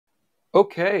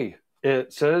Okay,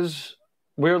 it says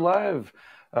we're live.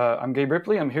 I'm Gabe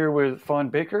Ripley. I'm here with Fawn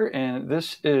Baker, and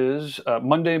this is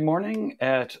Monday morning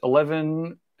at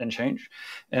 11 and change.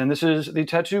 And this is the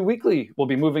Tattoo Weekly. We'll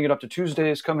be moving it up to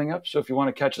Tuesdays coming up, so if you want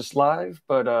to catch us live,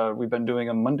 but we've been doing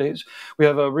them Mondays. We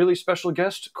have a really special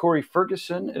guest. Cory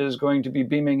Ferguson is going to be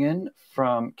beaming in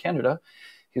from Canada.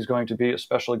 He's going to be a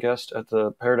special guest at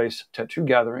the Paradise Tattoo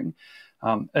Gathering.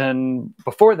 And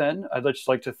before then, I'd just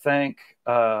like to thank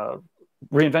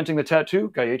Reinventing the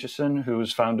Tattoo, Guy Aitchison,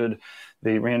 who's founded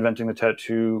the Reinventing the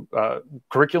Tattoo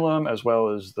curriculum, as well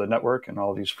as the network and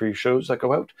all these free shows that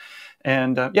go out.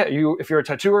 And if you're a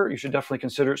tattooer, you should definitely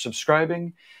consider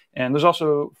subscribing. And there's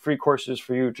also free courses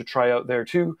for you to try out there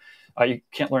too. You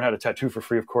can't learn how to tattoo for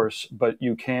free, of course, but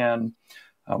you can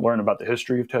learn about the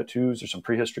history of tattoos. There's some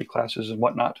prehistory classes and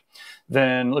whatnot.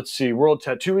 Then let's see, World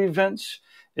Tattoo Events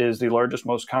is the largest,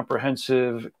 most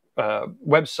comprehensive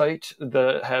website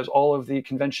that has all of the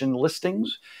convention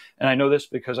listings. And I know this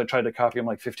because I tried to copy them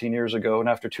like 15 years ago. And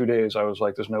after 2 days, I was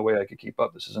like, there's no way I could keep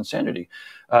up. This is insanity.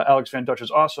 Alex Van Dutch is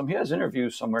awesome. He has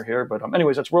interviews somewhere here. But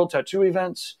anyways, that's World Tattoo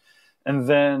Events. And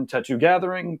then Tattoo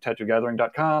Gathering,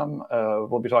 tattoogathering.com.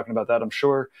 We'll be talking about that, I'm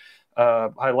sure.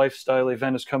 High Lifestyle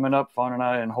event is coming up. Fawn and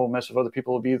I and a whole mess of other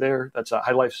people will be there. That's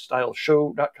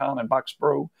highlifestyleshow.com and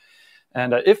Boxbro.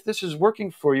 And if this is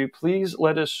working for you, please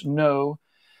let us know.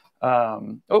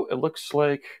 It looks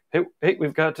like, hey,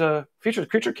 we've got features.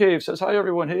 Creature Cave says, hi,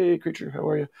 everyone. Hey, Creature, how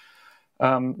are you?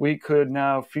 We could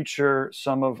now feature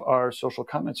some of our social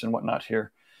comments and whatnot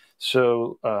here.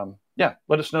 So,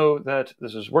 let us know that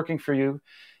this is working for you.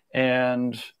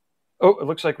 And, it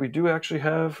looks like we do actually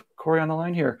have Cory on the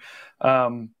line here.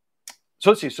 So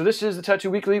let's see. So this is the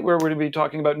Tattoo Weekly, where we're going to be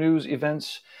talking about news,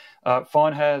 events.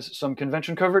 Fawn has some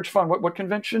convention coverage. Fawn, what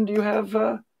convention do you have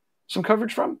some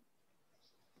coverage from?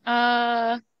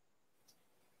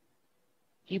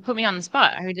 You put me on the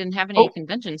spot. I didn't have any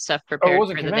convention stuff prepared. It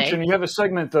wasn't for convention. the day. You have a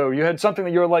segment though. You had something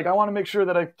that you were like, I want to make sure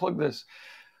that I plug this.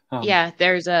 Yeah,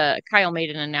 there's Kyle made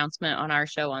an announcement on our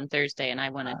show on Thursday, and I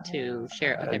wanted to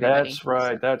share it with everybody.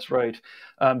 That's right.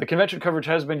 The convention coverage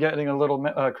has been getting a little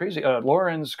crazy.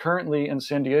 Lauren's currently in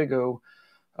San Diego,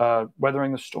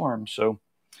 weathering the storm. So,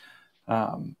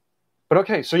 but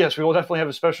okay. So yes, we will definitely have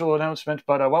a special announcement.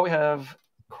 But while we have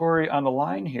Cory on the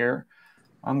line here,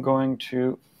 I'm going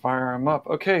to fire him up.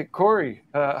 Okay, Cory,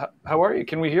 how are you?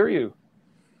 Can we hear you?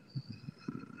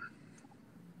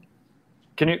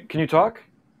 Can you talk?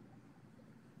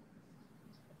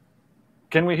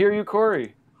 Can we hear you,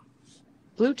 Cory?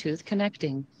 Bluetooth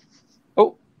connecting.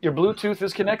 Oh, your Bluetooth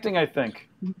is connecting, I think.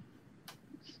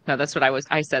 No, that's what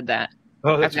I said that.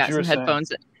 Oh, that's I've got what you were some headphones.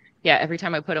 saying. Yeah, every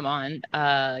time I put them on,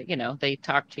 they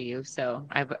talk to you. So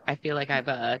I feel like I've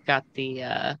got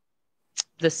the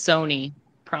Sony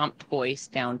prompt voice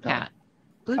down pat.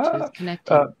 Bluetooth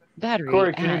connecting. Battery.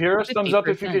 Cory, can you hear us? 50%. Thumbs up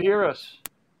if you could hear us.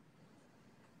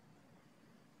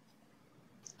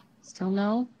 Still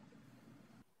no?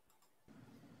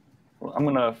 Well, I'm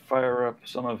going to fire up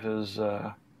some of his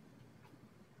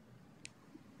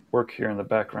work here in the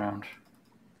background.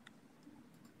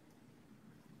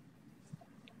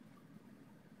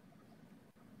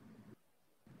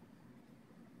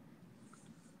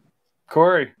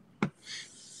 Cory.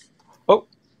 Oh,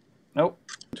 nope.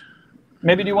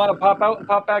 Maybe do you want to pop out and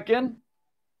pop back in?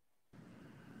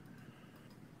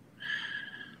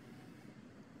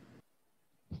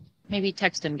 Maybe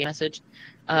text him a message.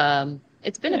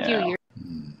 It's been a few years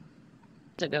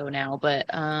ago now, but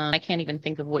I can't even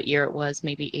think of what year it was.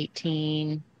 Maybe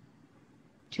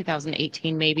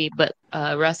 2018 maybe. But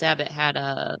Russ Abbott had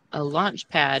a launch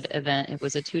pad event. It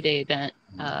was a 2-day event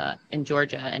in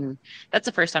Georgia, and that's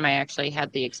the first time I actually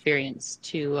had the experience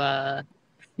to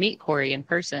meet Cory in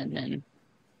person,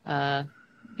 and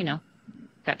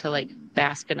got to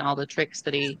bask in all the tricks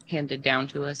that he handed down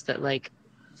to us. That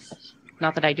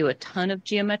not that I do a ton of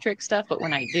geometric stuff, but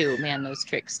when I do, man, those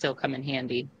tricks still come in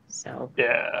handy. So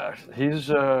yeah, he's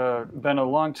been a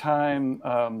long time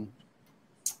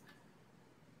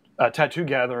tattoo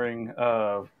gathering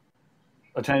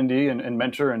attendee and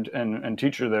mentor and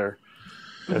teacher there.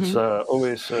 It's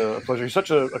always a pleasure. He's such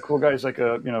a cool guy. He's like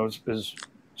his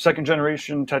second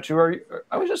generation tattooer.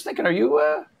 I was just thinking, are you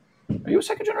a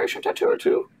second generation tattooer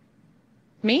too?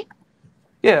 Me?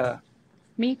 Yeah.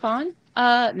 Me, Fawn?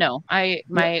 No.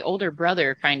 My older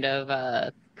brother kind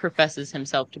of professes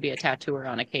himself to be a tattooer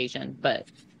on occasion, but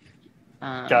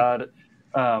got it.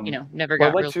 Never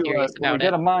got real serious about it. When we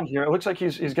get him on here, it looks like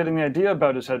he's getting the idea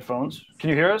about his headphones. Can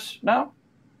you hear us now?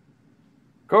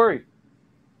 Cory.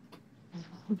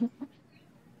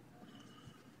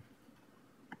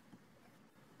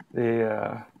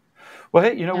 Well,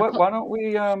 hey, you know Yeah, what? Why don't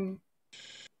we? There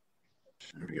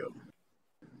we go.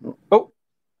 Oh,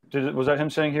 was that him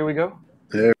saying "Here we go"?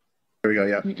 There we go.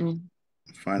 Yeah. Mm-mm.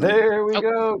 Finally. There we Oh.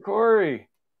 go, Cory.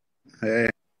 Hey,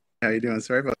 how you doing?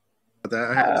 Sorry about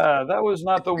that. I had That was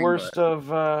not the thing, worst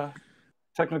of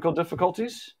technical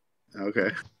difficulties.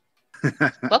 okay.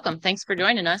 Welcome. Thanks for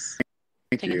joining us.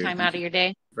 Thank Taking you. time Thank out of you your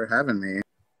day. for having me.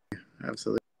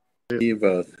 Absolutely. You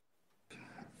both.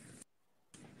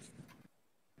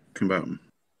 Come about.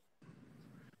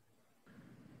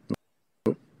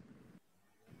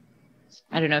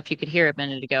 I don't know if you could hear a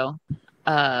minute ago,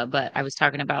 but I was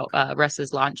talking about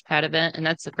Russ's Launchpad event, and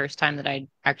that's the first time that I'd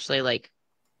actually like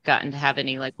gotten to have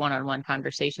any like one-on-one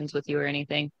conversations with you or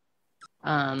anything.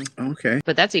 Okay.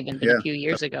 But that's even been a Yeah. few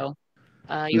years ago.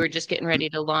 You were just getting ready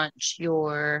to launch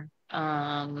your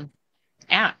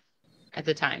app at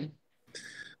the time.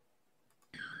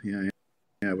 Yeah.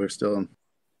 Yeah. We're still in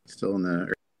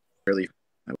the early.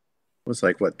 It was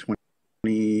like what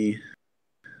 20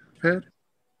 pad?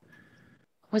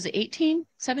 Was it 18,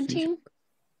 17?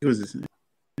 It was.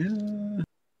 Yeah.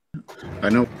 I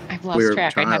know I've we lost were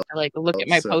track. I'd have child, to like look at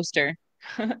my so poster.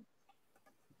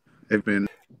 it's been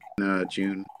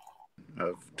June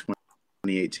of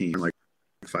 2018, like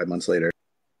 5 months later.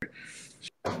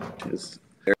 She was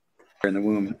there in the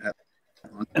womb.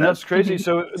 And that's crazy. Mm-hmm.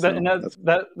 So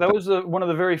that was one of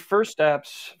the very first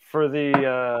apps for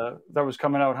the that was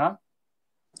coming out, huh?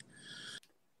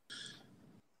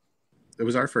 It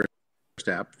was our first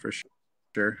app for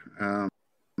sure.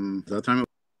 That time it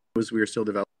was we were still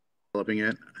developing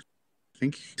it. I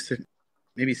think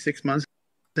maybe 6 months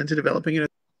into developing it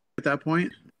at that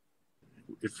point.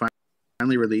 It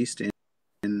finally released in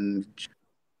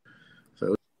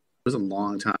so it was a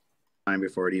long time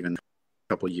before it even a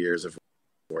couple years of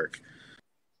work.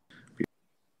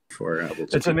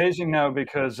 It's amazing now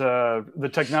because the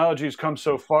technology's come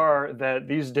so far that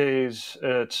these days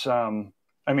it's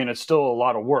I mean it's still a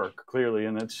lot of work clearly,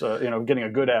 and it's getting a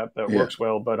good app that works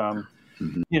well, but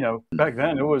back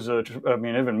then it was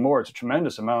even more, it's a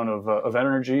tremendous amount of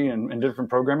energy and different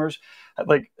programmers.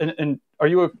 Like, and are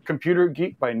you a computer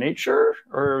geek by nature,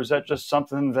 or is that just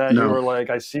something that you were like,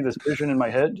 I see this vision in my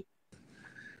head?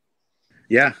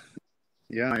 Yeah,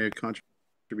 my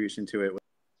contribution to it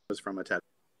was from a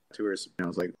tattooers. I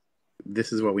was like,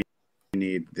 this is what we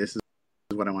need. This is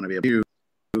what I want to be able to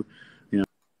do.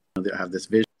 Have this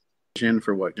vision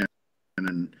for what, and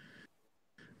then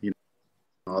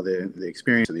all the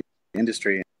experience of the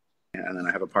industry, and then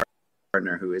I have a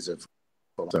partner who is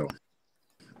so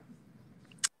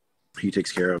he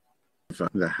takes care of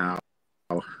the how.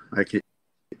 I could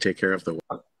take care of the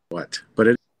what, but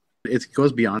it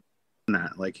goes beyond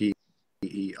that. Like he'll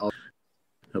be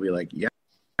like, yeah,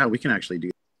 we can actually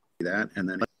do that, and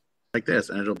then like this,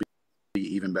 and it'll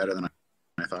be even better than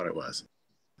I thought it was.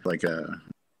 Like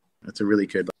it's a really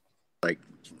good, like,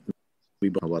 we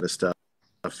bought a lot of stuff.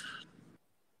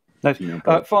 Nice.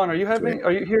 Fawn, are you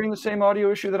hearing the same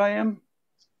audio issue that I am?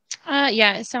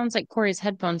 Yeah, it sounds like Cory's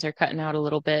headphones are cutting out a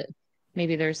little bit.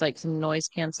 Maybe there's like some noise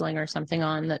canceling or something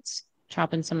on that's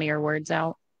chopping some of your words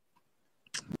out.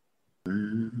 I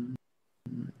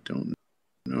don't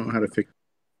know how to fix.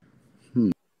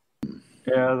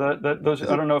 Yeah, those.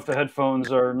 I don't know if the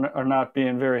headphones are not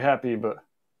being very happy, but.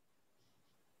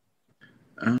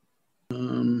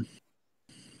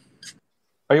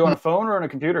 Are you on a phone or on a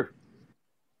computer?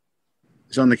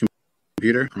 It's on the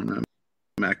computer, on a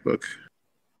MacBook.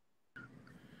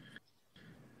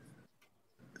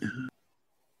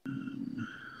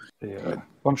 Yeah. Well,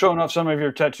 I'm showing off some of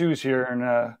your tattoos here,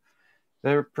 and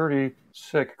they're pretty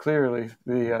sick. Clearly,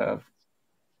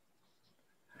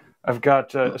 I've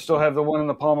got. I still have the one in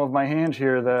the palm of my hand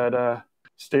here that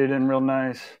stayed in real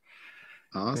nice.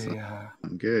 Awesome.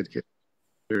 Good.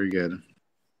 Very good.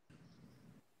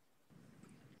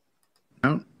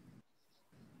 Out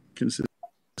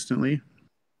consistently.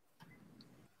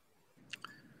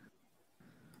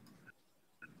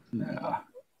 Yeah.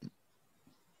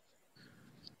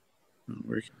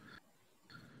 Work.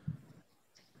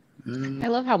 I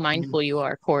love how mindful you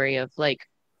are, Cory, of like,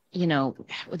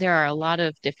 there are a lot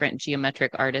of different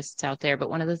geometric artists out there, but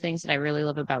one of the things that I really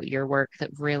love about your work that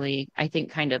really, I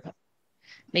think, kind of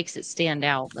makes it stand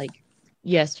out, like,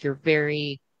 yes, you're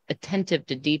very attentive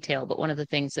to detail, but one of the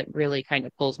things that really kind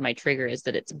of pulls my trigger is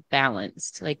that it's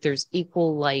balanced. Like there's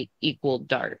equal light, equal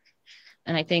dark.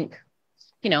 And I think,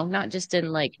 not just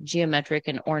in like geometric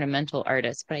and ornamental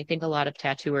artists, but I think a lot of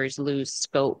tattooers lose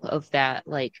scope of that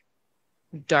like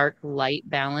dark light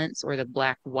balance or the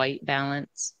black white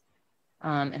balance.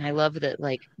 And I love that,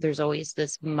 like, there's always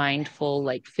this mindful,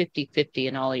 like 50-50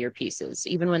 in all of your pieces.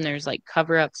 Even when there's like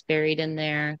cover ups buried in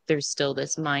there, there's still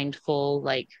this mindful,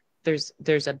 like there's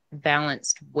a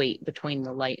balanced weight between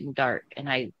the light and dark. And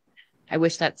I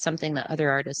wish that's something that other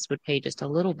artists would pay just a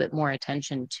little bit more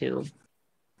attention to,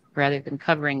 rather than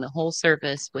covering the whole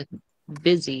surface with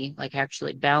busy, like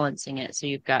actually balancing it so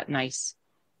you've got nice,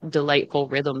 delightful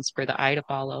rhythms for the eye to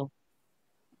follow.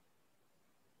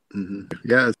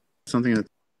 Yeah, it's something that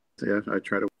I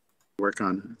try to work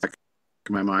on. It's like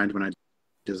in my mind when I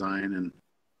design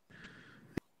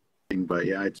but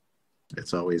yeah,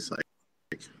 it's always like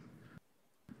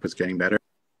it's getting better.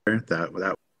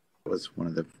 That was one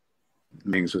of the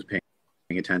things, was paying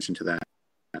attention to that.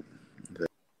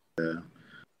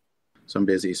 So I'm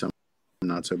busy, some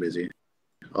not so busy.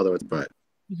 Although it's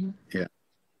yeah,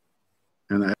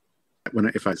 and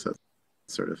if I said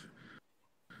sort of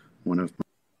one of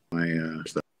my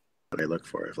that I look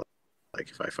for, if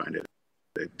I find it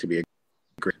to be a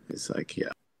great, it's like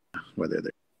whether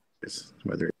there's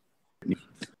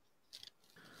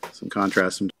some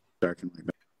contrast, some dark, and like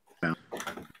that.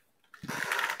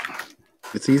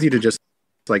 It's easy to just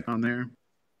like on there,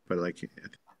 but like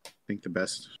I think the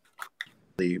best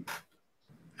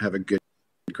have a good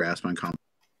grasp on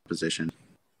composition.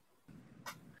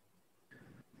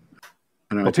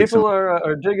 Well, people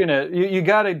are digging it. You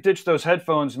got to ditch those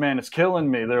headphones, man. It's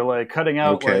killing me. They're like cutting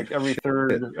out like every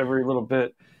third, every little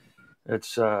bit.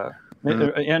 It's or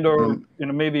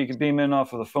maybe you could beam in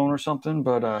off of the phone or something.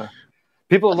 But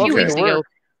people love it.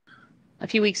 A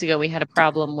few weeks ago, we had a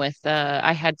problem with.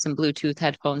 I had some Bluetooth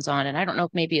headphones on, and I don't know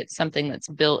if maybe it's something that's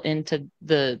built into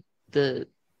the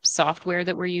software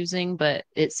that we're using, but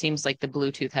it seems like the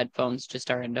Bluetooth headphones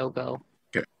just are a no-go.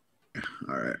 Okay.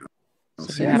 All right.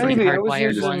 So maybe I was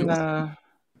using. Let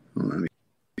me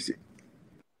see.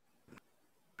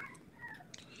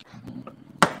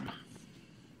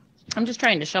 I'm just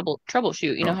trying to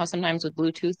troubleshoot. You know how sometimes with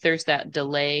Bluetooth there's that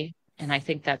delay, and I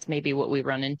think that's maybe what we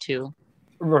run into.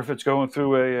 Or if it's going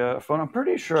through a phone, I'm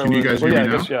pretty sure. Can you guys hear me now? I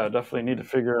guess, definitely need to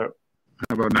figure out.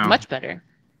 How about now? Much better.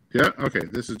 Yeah. Okay.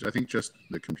 This is, I think, just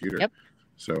the computer. Yep.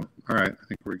 So, all right. I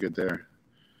think we're good there.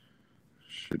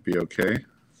 Should be okay.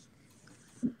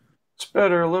 It's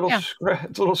better. It's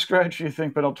a little scratchy, you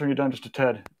think, but I'll turn you down just a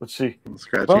tad. Let's see. A little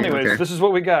scratchy. Well, anyways, This is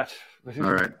what we got.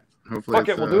 All right. Hopefully, fuck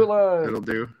it. We'll do it live. It'll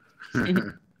do.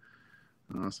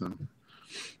 Awesome.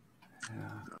 Yeah.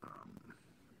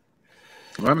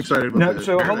 Well, I'm excited about the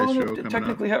So how Paradise long show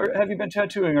technically have you been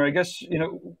tattooing? Or I guess,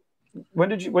 when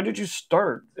did you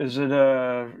start? Is it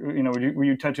were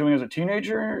you tattooing as a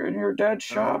teenager in your dad's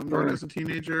shop? Not as a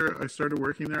teenager. I started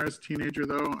working there as a teenager,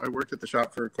 though. I worked at the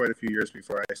shop for quite a few years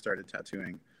before I started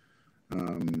tattooing.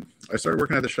 I started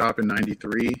working at the shop in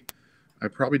 '93. I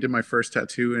probably did my first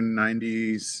tattoo in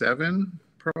 '97,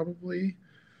 probably.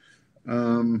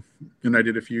 And I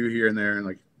did a few here and there, and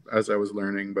like as I was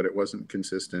learning, but it wasn't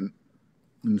consistent.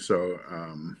 And so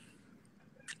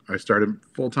I started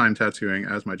full-time tattooing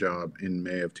as my job in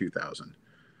May of 2000.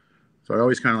 So I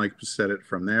always kind of like set it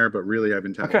from there, but really I've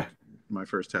been tattooing. Okay. My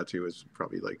first tattoo was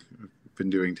probably like, I've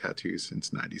been doing tattoos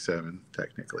since '97,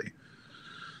 technically.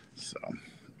 So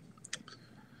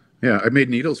yeah, I made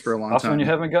needles for a long time. And you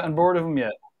haven't gotten bored of them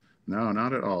yet? No,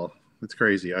 not at all. It's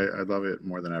crazy. I love it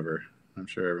more than ever. I'm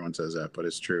sure everyone says that, but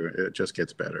it's true. It just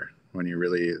gets better when you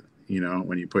really,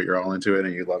 when you put your all into it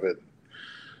and you love it.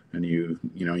 And you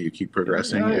keep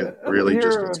progressing. It really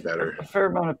just gets better. A fair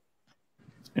amount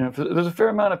of, there's a fair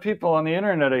amount of people on the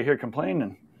internet I hear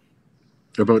complaining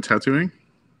about tattooing.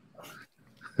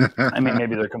 I mean,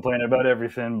 maybe they're complaining about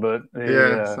everything, but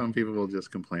some people will just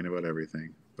complain about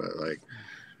everything. But like,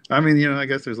 I mean, I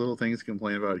guess there's little things to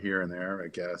complain about here and there, I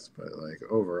guess. But like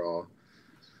overall,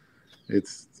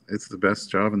 it's the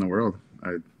best job in the world.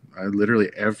 I literally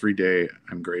every day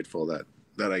I'm grateful that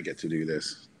I get to do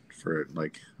this for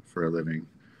a living.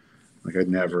 Like I'd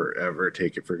never ever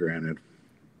take it for granted.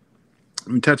 I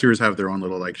mean, tattooers have their own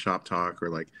little like shop talk or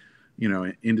like,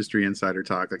 industry insider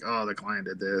talk, like, oh, the client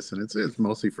did this, and it's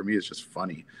mostly for me, it's just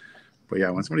funny. But yeah,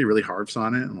 when somebody really harps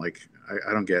on it, I'm like,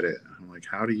 I don't get it. I'm like,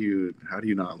 how do you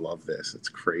not love this? It's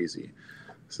crazy.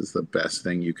 This is the best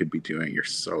thing you could be doing. You're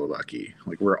so lucky.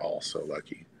 Like we're all so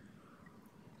lucky.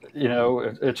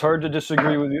 It's hard to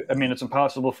disagree with you. I mean, it's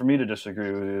impossible for me to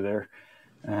disagree with you there.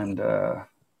 And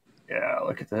yeah,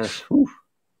 look at this. Whew.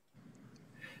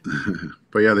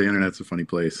 But yeah, the internet's a funny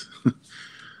place.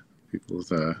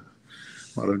 People's a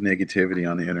lot of negativity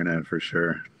on the internet for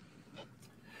sure.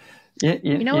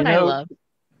 You know what I love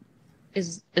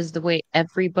is the way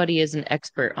everybody is an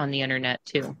expert on the internet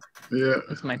too. Yeah,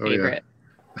 it's my favorite.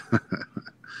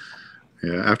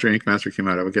 Yeah, after Ink Master came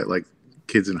out, I would get like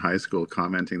kids in high school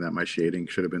commenting that my shading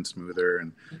should have been smoother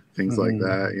and things like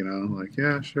that. You know, like,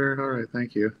 yeah, sure, all right,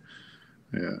 thank you.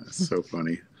 Yeah, it's so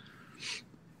funny.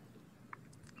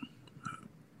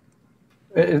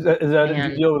 Is that do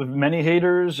you deal with many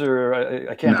haters, or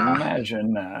I can't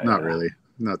imagine. Not really,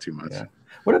 not too much. Yeah.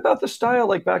 What about the style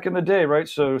like back in the day, right?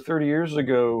 So 30 years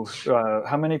ago,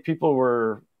 how many people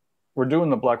were doing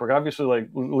the black work? Obviously, like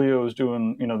Leo was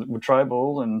doing, with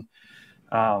tribal, and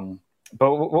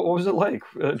but what was it like?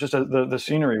 Just the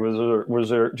scenery. Was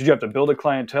there? Did you have to build a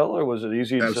clientele, or was it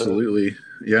easy? Absolutely,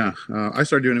 yeah. I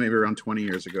started doing it maybe around 20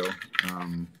 years ago,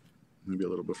 maybe a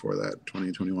little before that,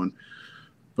 2021.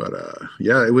 But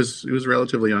yeah, it was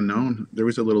relatively unknown. There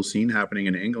was a little scene happening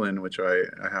in England, which I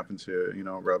happened to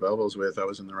rub elbows with. I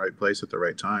was in the right place at the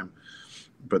right time.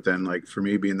 But then, like, for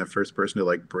me being the first person to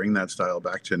like bring that style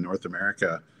back to North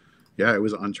America, yeah, it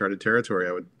was uncharted territory.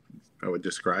 I would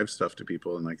describe stuff to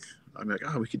people, and like I'm like,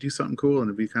 oh, we could do something cool, and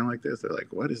it'd be kind of like this. They're like,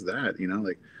 what is that?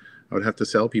 Like I would have to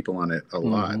sell people on it a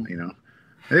lot. And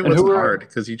it wasn't hard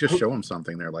because you just show them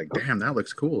something. They're like, damn, that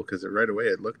looks cool, because right away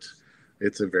it looked.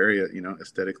 It's a very,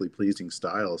 aesthetically pleasing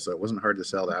style. So it wasn't hard to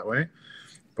sell that way,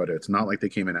 but it's not like they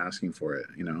came in asking for it,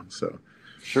 so.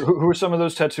 Sure. Who were some of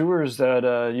those tattooers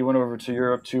that you went over to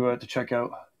Europe to check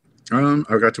out? I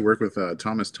got to work with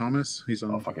Thomas. He's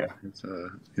on. Oh, fuck yeah.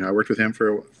 I worked with him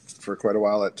for quite a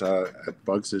while at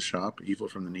Bugs' shop, Evil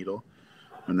from the Needle.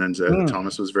 And then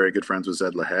Thomas was very good friends with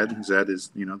Zed Lahed. Zed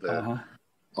is, the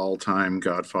all-time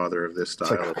godfather of this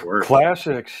style of work.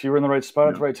 Classics. You were in the right spot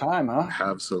at the right time, huh?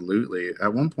 Absolutely.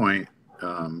 At one point,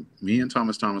 me and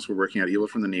Thomas were working at Evil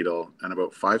from the Needle, and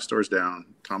about 5 stores down,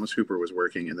 Thomas Hooper was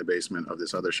working in the basement of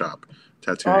this other shop,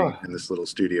 tattooing in this little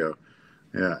studio.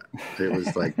 Yeah, it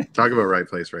was like, talk about right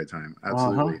place, right time.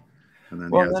 Absolutely. And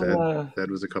then,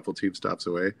 Zed was a couple tube stops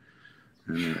away,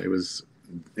 and it was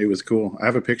cool. I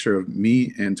have a picture of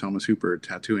me and Thomas Hooper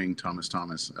tattooing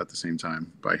Thomas at the same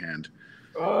time by hand.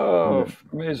 Oh,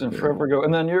 amazing! Forever ago.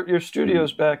 And then your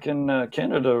studios back in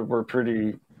Canada were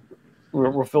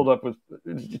were filled up with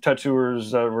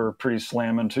tattooers that were pretty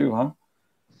slamming too, huh?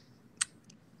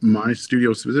 My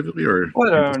studio specifically, or I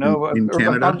don't know. In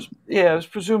Canada? I was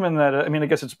presuming that. I mean, I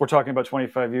guess we're talking about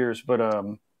 25 years, but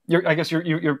I guess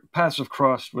your paths have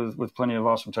crossed with plenty of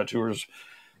awesome tattooers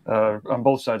on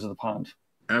both sides of the pond.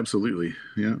 Absolutely,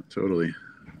 yeah, totally.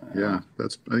 Yeah, I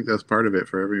think that's part of it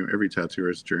for every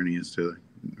tattooer's journey, is to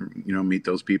meet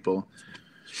those people,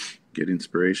 get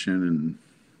inspiration,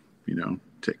 and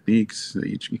techniques,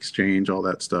 each exchange, all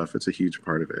that stuff. It's a huge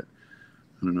part of it.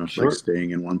 I don't know if like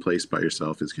staying in one place by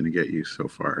yourself is going to get you so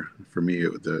far. For me,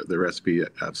 the recipe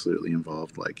absolutely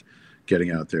involved like getting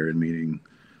out there and meeting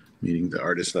the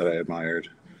artists that I admired.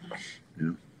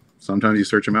 Sometimes you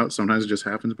search them out. Sometimes it just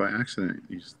happens by accident.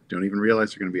 You just don't even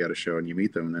realize you're going to be at a show, and you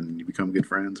meet them, and then you become good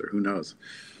friends, or who knows.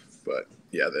 But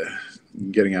yeah, the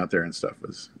getting out there and stuff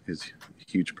is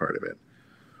a huge part of it.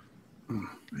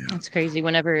 Yeah. It's crazy.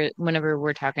 Whenever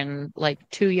we're talking like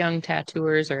two young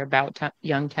tattooers or about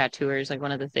young tattooers, like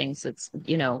one of the things that's,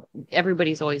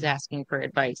 everybody's always asking for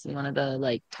advice. And one of the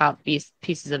like top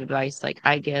pieces of advice like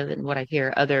I give and what I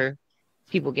hear other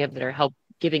people give that are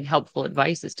giving helpful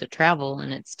advice is to travel,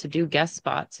 and it's to do guest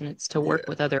spots, and it's to work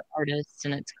with other artists,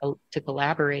 and it's to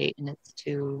collaborate, and it's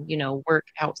to, work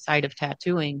outside of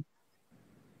tattooing.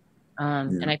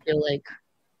 And I feel like,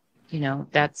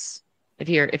 that's, if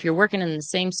you're working in the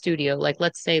same studio, like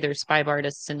let's say there's 5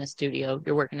 artists in a studio,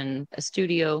 you're working in a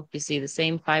studio, you see the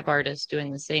same 5 artists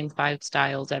doing the same 5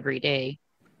 styles every day.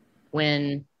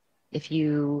 If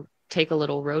you take a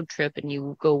little road trip and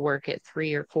you go work at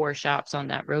 3 or 4 shops on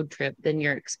that road trip, then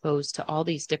you're exposed to all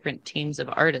these different teams of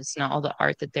artists and all the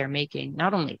art that they're making.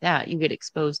 Not only that, you get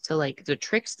exposed to like the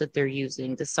tricks that they're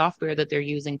using, the software that they're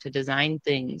using to design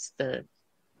things.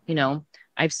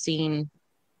 I've seen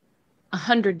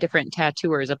 100 different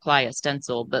tattooers apply a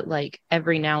stencil, but like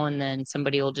every now and then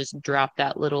somebody will just drop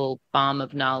that little bomb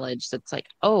of knowledge that's like,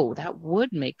 oh, that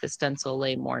would make the stencil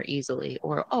lay more easily,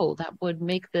 or oh, that would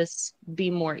make this be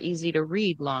more easy to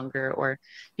read longer, or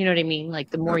you know what I mean? Like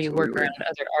the more you work around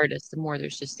other artists, the more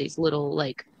there's just these little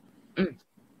like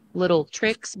little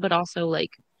tricks, but also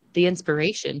like the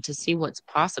inspiration to see what's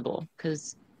possible,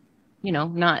 because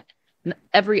not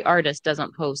every artist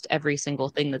doesn't post every single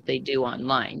thing that they do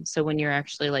online. So when you're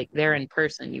actually like there in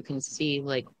person, you can see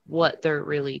like what they're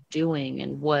really doing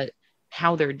and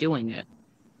how they're doing it.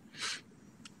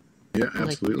 Yeah, absolutely.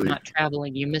 Like, if you're not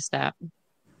traveling, you miss that.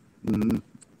 Mm-hmm.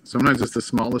 Sometimes it's the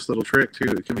smallest little trick too.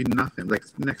 It can be nothing, like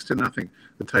next to nothing.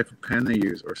 The type of pen they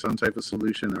use, or some type of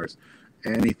solution, or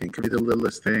anything. Could be the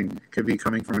littlest thing. Could be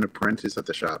coming from an apprentice at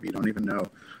the shop. You don't even know.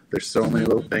 There's so many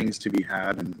little things to be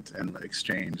had and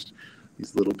exchanged.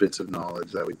 These little bits of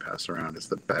knowledge that we pass around is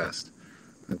the best.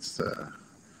 It's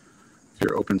if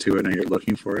you're open to it and you're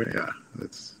looking for it, yeah.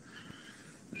 There's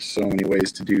so many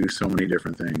ways to do so many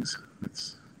different things.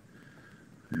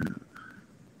 Yeah.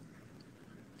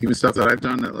 Even stuff that I've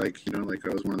done that, like, like I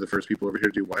was one of the first people over here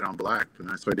to do white on black, and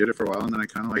so I did it for a while, and then I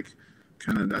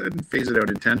I didn't phase it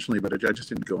out intentionally, but I just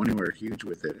didn't go anywhere huge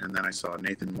with it. And then I saw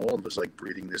Nathan Mold was like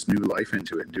breathing this new life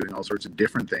into it and doing all sorts of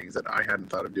different things that I hadn't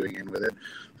thought of doing in with it.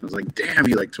 I was like, damn,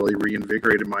 he like totally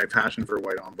reinvigorated my passion for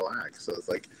white on black. So it's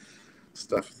like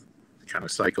stuff kind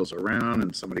of cycles around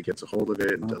and somebody gets a hold of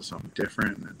it and does something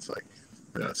different. And it's like,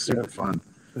 yeah, it's super fun.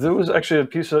 There was actually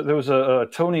there was a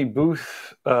Tony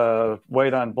Booth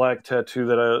white on black tattoo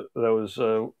that was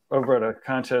over at a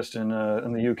contest in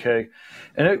the UK,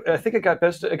 and I think it got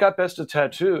best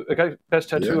tattoo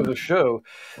of the show.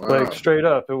 Wow. Like straight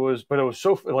up, it was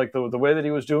so like the way that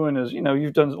he was doing is,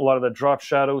 you've done a lot of the drop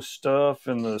shadow stuff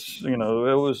and this, it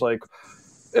was like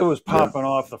it was popping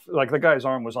off the guy's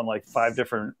arm was on like 5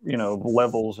 different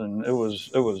levels, and it was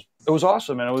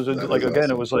awesome. And it was like again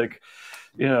awesome. It was like,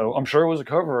 I'm sure it was a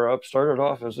cover up. Started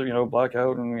off as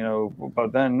blackout, and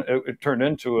but then it turned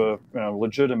into a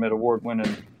legitimate award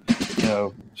winning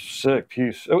sick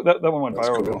piece. That one went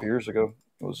viral a couple years ago.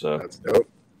 It was that's dope.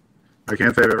 I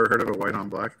can't say I've ever heard of a white on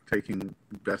black taking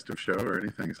best of show or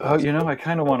anything. So I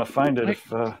kind of want to find it.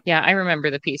 Yeah, I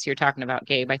remember the piece you're talking about,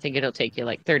 Gabe. I think it'll take you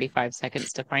like 35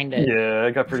 seconds to find it. Yeah,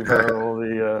 it got pretty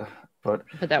viral. But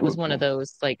that was one of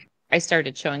those, like, I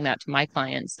started showing that to my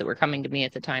clients that were coming to me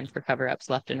at the time for cover-ups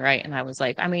left and right. And I was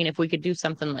like, I mean, if we could do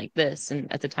something like this.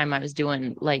 And at the time I was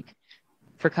doing, like,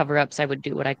 for cover-ups, I would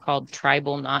do what I called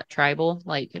tribal, not tribal.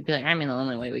 Like, it'd be like, I mean, the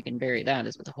only way we can vary that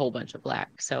is with a whole bunch of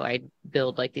black. So I'd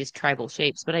build, like, these tribal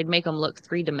shapes, but I'd make them look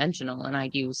 3-dimensional, and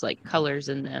I'd use, like, colors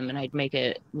in them, and I'd make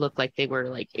it look like they were,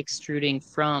 like, extruding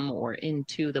from or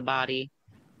into the body.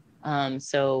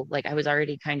 So like I was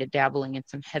already kind of dabbling in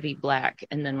some heavy black,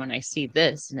 and then when I see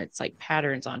this and it's like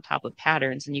patterns on top of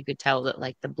patterns, and you could tell that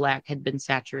like the black had been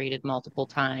saturated multiple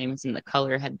times and the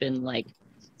color had been like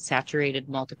saturated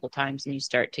multiple times, and you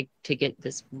start to get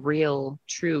this real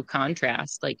true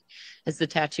contrast. Like as the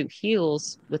tattoo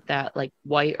heals with that like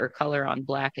white or color on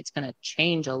black, it's going to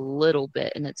change a little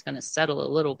bit and it's going to settle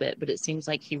a little bit, but it seems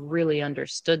like he really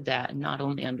understood that, and not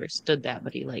only understood that,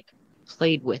 but he like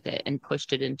played with it and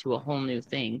pushed it into a whole new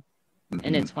thing. Mm-hmm.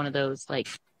 And it's one of those, like,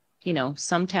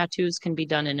 some tattoos can be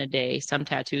done in a day, some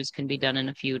tattoos can be done in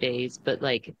a few days, but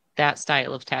like that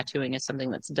style of tattooing is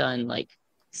something that's done like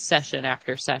session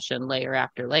after session, layer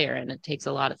after layer, and it takes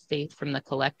a lot of faith from the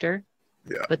collector.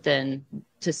 Yeah. But then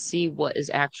to see what is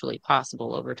actually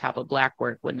possible over top of black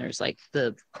work when there's like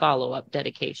the follow-up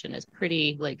dedication is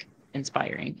pretty like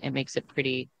inspiring. It makes it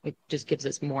it just gives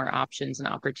us more options and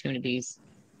opportunities.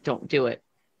 Don't do it.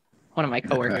 One of my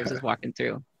coworkers is walking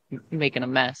through, making a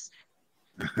mess.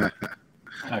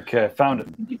 Okay, I found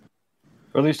it.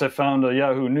 Or at least I found a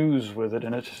Yahoo News with it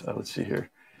in it. Let's see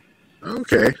here.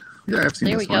 Okay. Yeah, I've seen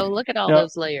there this we go. one. Look at all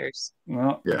those layers.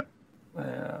 Well, yeah.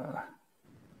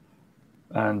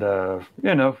 And,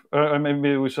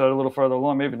 maybe we saw it a little farther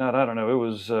along. Maybe not. I don't know. It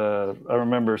was, I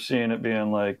remember seeing it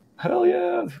being like, hell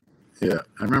yeah. Yeah,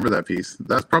 I remember that piece.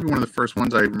 That's probably one of the first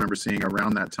ones I remember seeing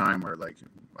around that time where like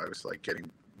I was like getting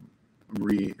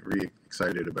re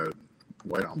excited about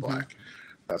white on black.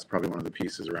 Mm-hmm. That's probably one of the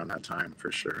pieces around that time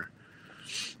for sure.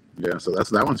 Yeah, so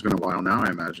that one's been a while now,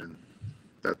 I imagine.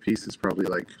 That piece is probably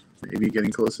like maybe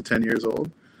getting close to 10 years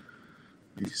old.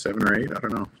 Maybe 7 or 8, I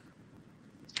don't know.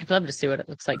 I'd love to see what it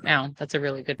looks like now. That's a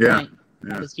really good point. Yeah.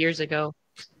 That was years ago.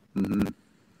 Mm-hmm.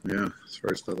 Yeah, as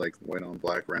far as the like white on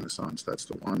black renaissance, that's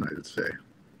the one I would say.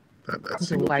 That's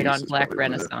the white on black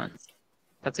renaissance.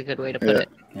 That's a good way to put it.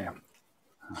 Yeah.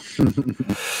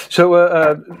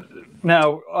 So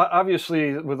now,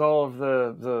 obviously, with all of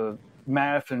the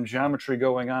math and geometry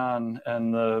going on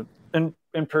and the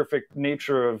imperfect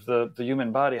nature of the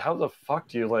human body, how the fuck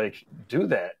do you like do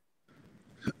that?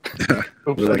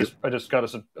 Oops, I just got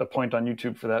us a point on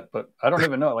YouTube for that, but I don't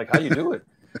even know like how you do it.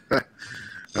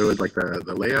 I would like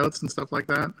the layouts and stuff like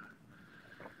that.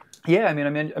 Yeah, I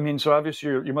mean, so obviously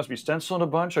you must be stenciling a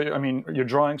bunch. I mean, you're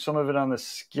drawing some of it on the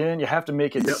skin. You have to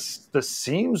make it the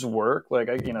seams work. Like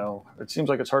it seems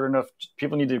like it's hard enough.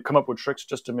 People need to come up with tricks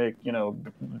just to make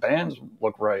bands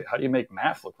look right. How do you make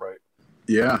math look right?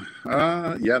 Yeah,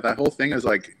 that whole thing is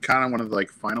like kind of one of the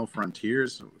like final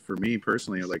frontiers for me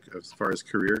personally. Like as far as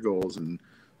career goals and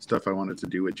stuff I wanted to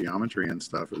do with geometry and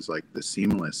stuff, is like the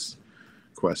seamless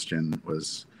question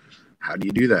was how do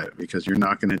you do that? Because you're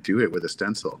not going to do it with a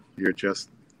stencil. You're just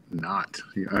not.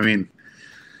 I mean,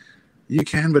 you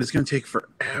can, but it's going to take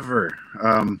forever.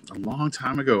 A long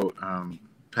time ago,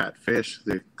 Pat Fish,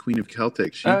 the Queen of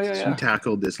Celtic, she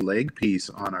tackled this leg piece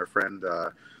on our friend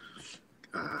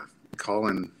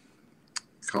Colin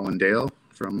Dale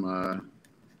from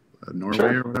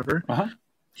Norway or whatever.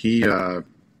 She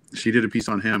did a piece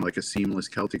on him, like a seamless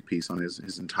Celtic piece on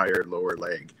his entire lower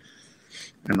leg.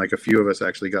 And like a few of us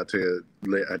actually got to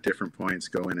at different points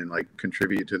go in and like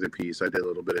contribute to the piece. I did a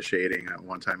little bit of shading at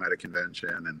one time at a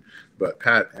convention, but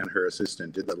Pat and her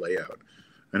assistant did the layout,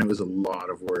 and it was a lot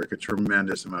of work, a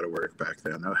tremendous amount of work back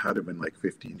then. That had to have been like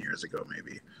 15 years ago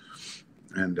maybe.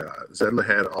 And Zed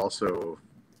Lahed also,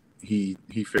 he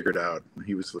figured out,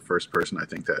 he was the first person I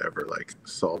think that ever like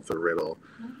solved the riddle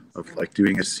of like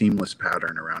doing a seamless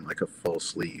pattern around like a full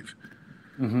sleeve.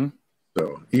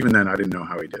 So even then I didn't know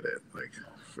how he did it. Like,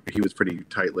 he was pretty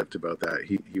tight-lipped about that.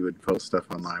 He would post stuff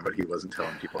online, but he wasn't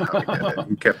telling people how he did it.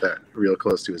 He kept that real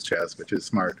close to his chest, which is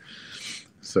smart.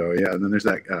 So yeah, and then there's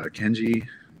that Kenji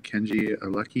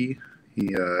Alucky.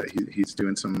 He's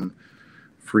doing some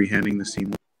freehanding the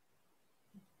seam.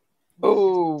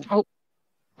 Oh,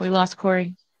 we lost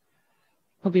Cory.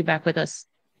 He'll be back with us.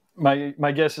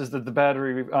 My guess is that the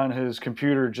battery on his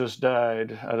computer just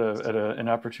died at an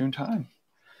opportune time.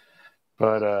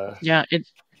 But yeah,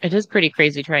 it is pretty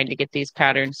crazy trying to get these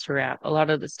patterns to wrap. A lot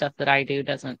of the stuff that I do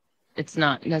it's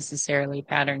not necessarily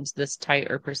patterns this tight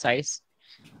or precise.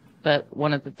 But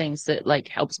one of the things that like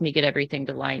helps me get everything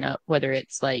to line up, whether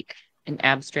it's like an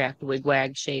abstract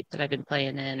wigwag shape that I've been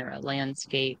playing in, or a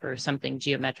landscape or something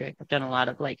geometric. I've done a lot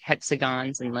of like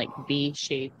hexagons and like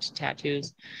V-shaped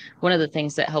tattoos. One of the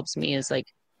things that helps me is like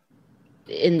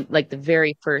in like the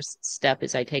very first step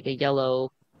is I take a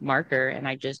yellow marker and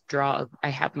I just I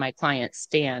have my client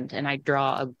stand and I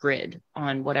draw a grid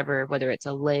on whatever, whether it's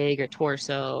a leg or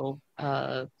torso,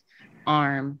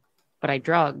 arm, but I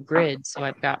draw a grid. So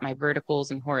I've got my verticals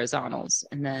and horizontals,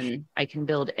 and then I can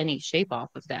build any shape off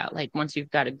of that. Like once you've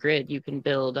got a grid, you can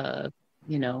build a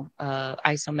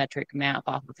isometric map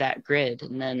off of that grid.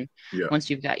 And then once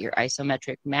you've got your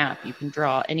isometric map, you can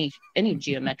draw any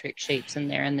geometric shapes in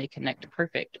there and they connect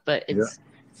perfect. But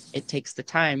it takes the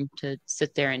time to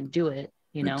sit there and do it.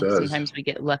 Sometimes we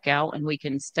get luck out and we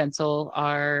can stencil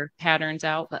our patterns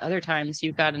out, but other times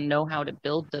you've got to know how to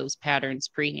build those patterns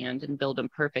freehand and build them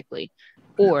perfectly,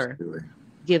 or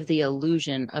give the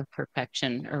illusion of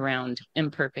perfection around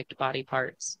imperfect body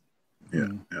parts. Yeah,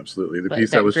 absolutely. The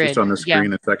piece that was grid, just on the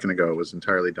screen a second ago was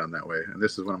entirely done that way. And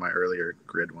this is one of my earlier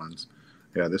grid ones.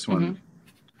 Yeah, this one.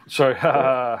 Sorry,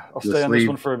 I'll stay on this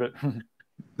one for a bit.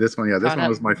 This one, this one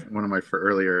was one of my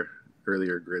earlier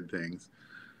grid things.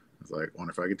 I was like, I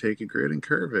wonder if I could take a grid and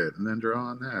curve it and then draw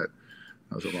on that.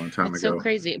 That was a long time ago. It's so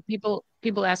crazy. People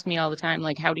ask me all the time,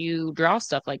 like, how do you draw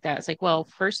stuff like that? It's like, well,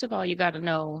 first of all, you got to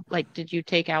know, like, did you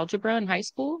take algebra in high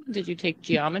school? Did you take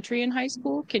geometry in high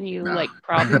school? Can you like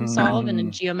problem solve in a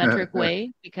geometric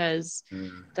way? Because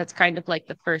that's kind of like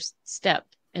the first step.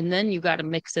 And then you got to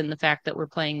mix in the fact that we're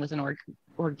playing with an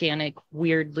organic,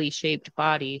 weirdly shaped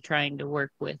body, trying to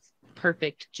work with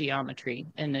perfect geometry.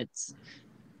 And it's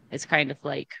kind of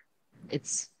like,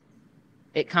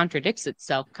 it contradicts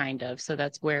itself kind of. So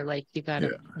that's where like you got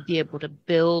to be able to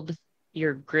build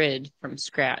your grid from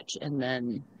scratch and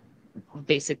then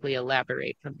basically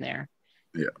elaborate from there.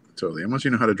 Yeah, totally. And once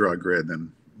you know how to draw a grid,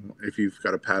 then if you've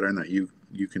got a pattern that you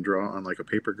can draw on like a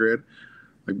paper grid,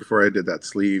 like before I did that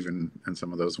sleeve and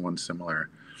some of those ones similar,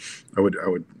 I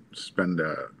would spend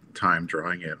time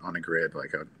drawing it on a grid.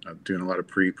 Like I'm doing a lot of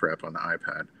pre-prep on the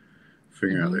iPad,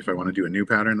 figuring out if I want to do a new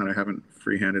pattern that I haven't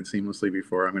freehanded seamlessly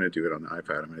before, I'm going to do it on the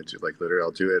iPad. I'm going to do like literally,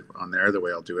 I'll do it on there the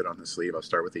way I'll do it on the sleeve. I'll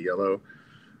start with the yellow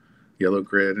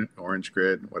grid, orange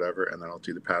grid, whatever, and then I'll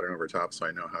do the pattern over top so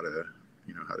I know how to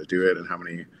do it and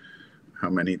how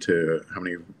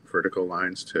many vertical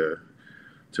lines to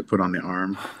put on the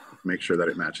arm, make sure that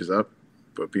it matches up.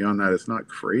 But beyond that, it's not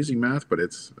crazy math, but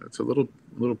it's a little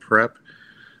prep,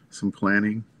 some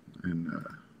planning, and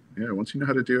once you know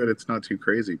how to do it, it's not too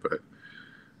crazy, but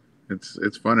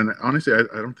it's fun. And honestly,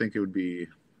 I don't think it would be.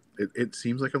 It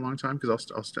seems like a long time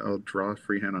because I'll draw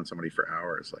freehand on somebody for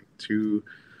hours, like two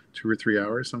or 3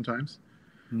 hours sometimes.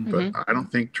 But I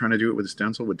don't think trying to do it with a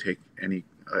stencil would take any.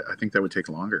 I think that would take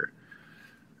longer.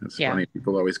 It's funny.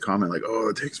 People always comment like, "Oh,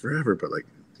 it takes forever," but like,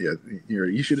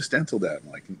 you should have stenciled that.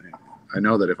 I'm like, I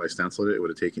know that if I stenciled it, it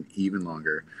would have taken even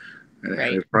longer, and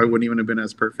it probably wouldn't even have been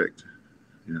as perfect.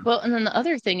 Well, and then the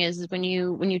other thing is when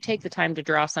you take the time to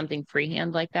draw something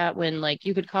freehand like that, when like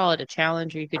you could call it a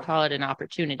challenge or you could call it an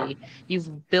opportunity,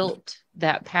 you've built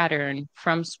that pattern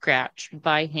from scratch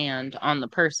by hand on the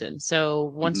person. So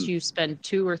once you spend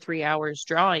 2 or 3 hours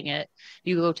drawing it,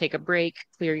 you go take a break,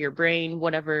 clear your brain,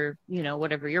 whatever,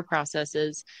 whatever your process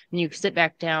is, and you sit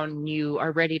back down and you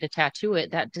are ready to tattoo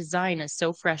it. That design is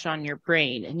so fresh on your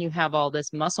brain, and you have all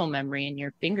this muscle memory in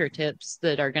your fingertips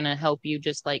that are going to help you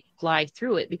just like fly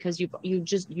through it, because you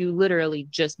literally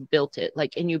just built it,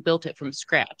 like, and you built it from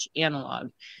scratch,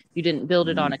 analog. You didn't build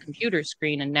it on a computer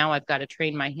screen and now I've got to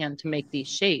train my hand to make these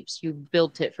shapes. You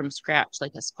built it from scratch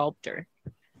like a sculptor.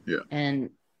 Yeah. And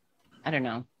I don't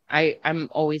know. I'm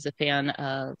always a fan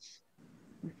of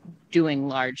doing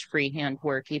large freehand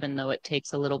work, even though it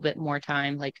takes a little bit more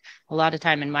time. Like a lot of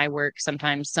time in my work,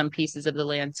 sometimes some pieces of the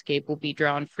landscape will be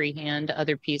drawn freehand.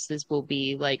 Other pieces will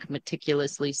be like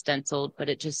meticulously stenciled, but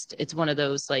it's one of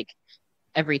those, like,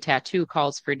 every tattoo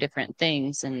calls for different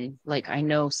things. And like, I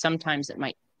know sometimes it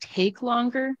might take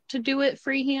longer to do it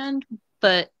freehand,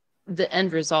 but the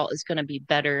end result is going to be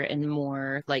better and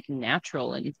more like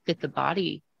natural and fit the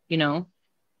body,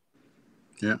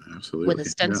 Yeah, absolutely. With a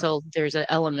stencil, there's an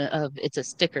element of, it's a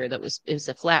sticker it's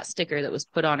a flat sticker that was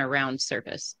put on a round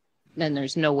surface. Then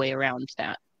there's no way around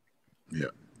that.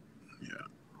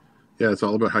 Yeah, it's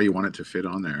all about how you want it to fit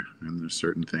on there. And there's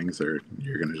certain things that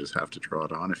you're going to just have to draw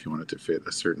it on if you want it to fit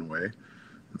a certain way.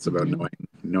 It's about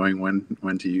knowing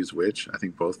when to use which. I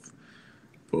think both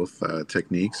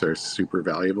techniques are super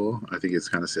valuable. I think it's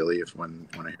kind of silly when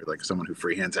I hear like someone who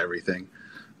freehands everything.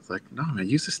 It's like, no, man,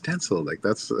 use a stencil. Like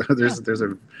there's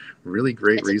a really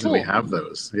great reason we have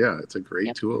those. Yeah, it's a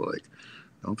great tool. Like,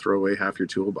 don't throw away half your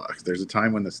toolbox. There's a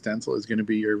time when the stencil is going to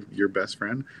be your best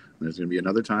friend. And there's going to be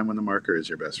another time when the marker is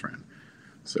your best friend.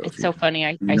 So it's so funny.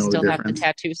 I still have the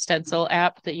tattoo stencil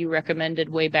app that you recommended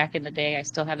way back in the day. I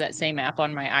still have that same app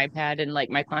on my iPad, and like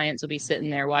my clients will be sitting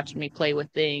there watching me play with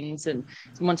things. And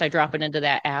once I drop it into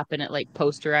that app and it like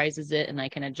posterizes it and I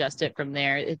can adjust it from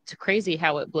there, it's crazy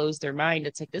how it blows their mind.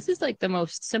 It's like, this is like the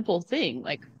most simple thing.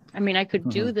 Like, I mean, I could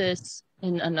do this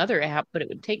in another app, but it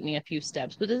would take me a few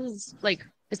steps. But this is like,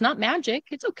 it's not magic.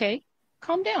 It's okay.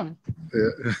 Calm down.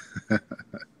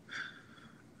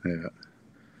 Yeah.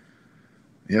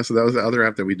 Yeah, so that was the other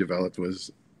app that we developed, was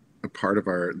a part of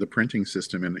the printing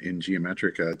system in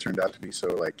Geometrica. It turned out to be so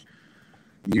like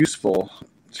useful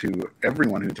to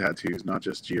everyone who tattoos, not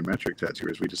just geometric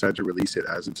tattooers. We decided to release it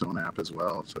as its own app as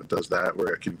well. So it does that,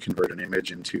 where it can convert an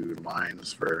image into a line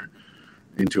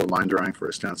drawing for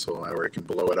a stencil, or it can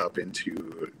blow it up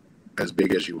into as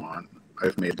big as you want.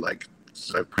 I've printed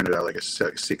out like a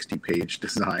 60-page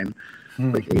design,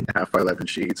 like 8.5 by 11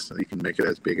 sheets, so you can make it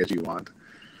as big as you want.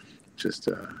 Just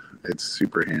it's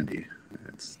super handy.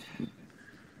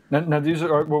 Now these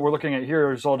are what we're looking at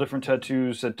here is all different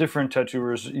tattoos that different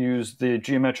tattooers use the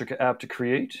Geometric app to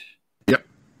create. Yep.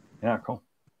 Yeah, cool.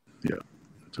 Yeah,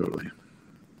 totally.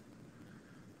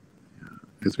 Yeah.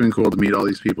 It's been cool to meet all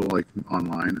these people like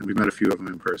online. We've met a few of them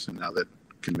in person now that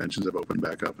conventions have opened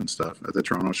back up and stuff. At the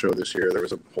Toronto show this year, there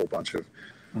was a whole bunch of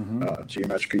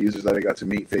Geometrica users that I got to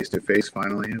meet face to face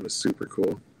finally. It was super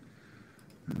cool.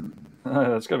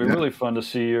 It's got to be really fun to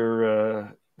see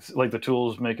your like the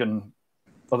tools making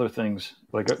other things.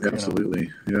 Like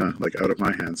absolutely, yeah. Like out of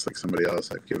my hands, like somebody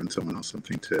else. I've given someone else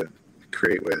something to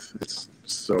create with. It's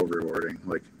so rewarding.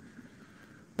 Like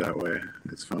that way,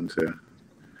 it's fun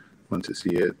to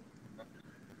see it.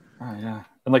 Oh yeah,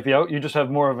 and like you just have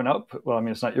more of an output. Well, I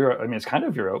mean, it's not your. I mean, it's kind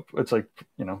of your output. It's like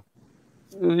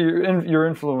your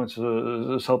influence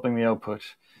is helping the output.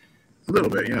 A little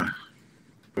bit, yeah.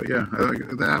 But yeah,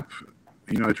 the app,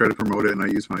 I try to promote it, and I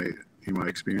use my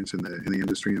experience in the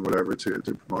industry and whatever to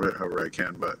promote it however I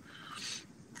can. But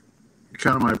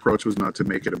kind of my approach was not to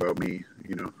make it about me,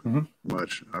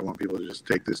 much. I want people to just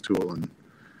take this tool, and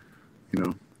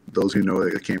those who know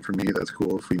that it came from me, that's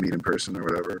cool if we meet in person or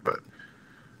whatever. But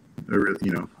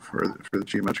for the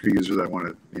Geometrica users, I want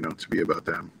it, to be about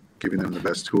them, giving them the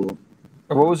best tool.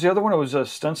 What was the other one? It was a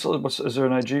stencil. Is there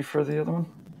an IG for the other one?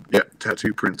 Yeah,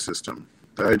 tattoo print system.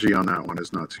 The IG on that one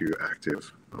is not too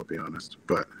active, I'll be honest,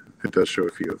 but it does show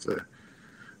a few of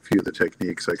the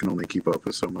techniques. I can only keep up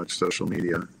with so much social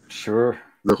media. Sure.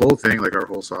 The whole thing, like our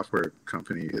whole software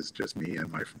company, is just me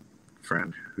and my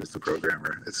friend who's the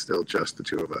programmer. It's still just the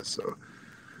two of us. So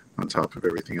on top of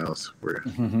everything else,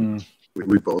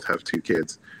 we both have 2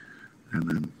 kids, and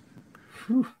then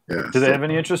yeah. Do they have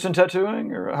any interest in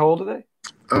tattooing, or how old are they?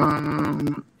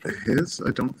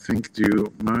 I don't think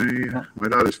do. My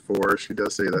daughter's 4. She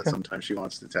does say that sometimes she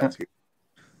wants to tattoo.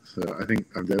 So I think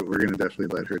we're gonna definitely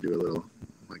let her do a little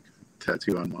like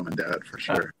tattoo on mom and dad for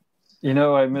sure.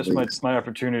 I missed my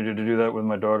opportunity to do that with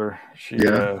my daughter. She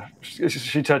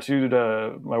tattooed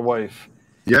my wife,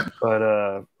 Yeah. But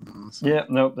Awesome. yeah,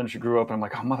 nope. Then she grew up, and I'm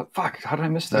like, oh mother, fuck, how did I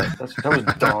miss that? That was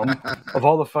dumb. Of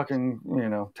all the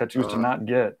fucking tattoos to not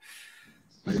get.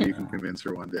 Maybe you can convince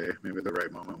her one day. Maybe the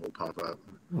right moment will pop up.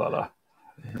 But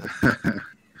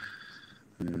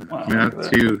Wow, I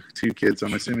have two kids.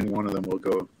 I'm assuming one of them will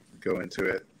go into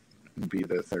it and be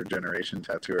the third generation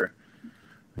tattooer.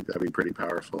 I think that'd be pretty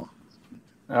powerful.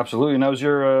 Absolutely. Now, is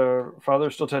your father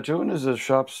still tattooing? Is his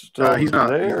shop still he's not.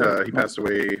 there? He passed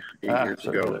away 8 years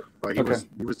ago. But he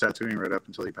was tattooing right up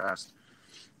until he passed.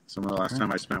 Some of the last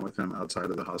time I spent with him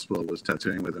outside of the hospital was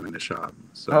tattooing with him in his shop.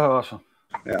 So, awesome.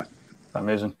 Yeah.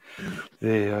 Amazing.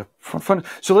 The fun.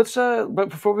 So let's. But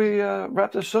before we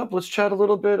wrap this up, let's chat a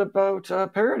little bit about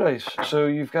Paradise. So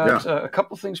you've got a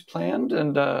couple things planned,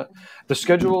 and the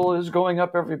schedule is going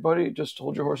up. Everybody, just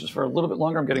hold your horses for a little bit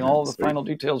longer. I'm getting all the final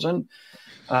details in.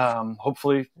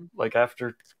 Hopefully, like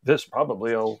after this,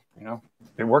 probably I'll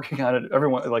be working on it.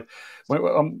 Everyone, like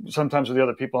sometimes with the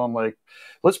other people, I'm like,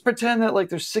 let's pretend that like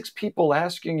there's 6 people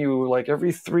asking you like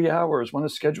every 3 hours when the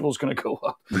schedule is going to go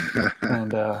up.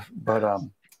 And but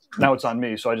now it's on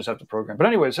me, so I just have to program. But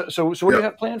anyways, so what do you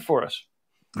have planned for us?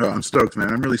 Oh, I'm stoked, man.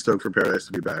 I'm really stoked for Paradise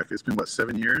to be back. It's been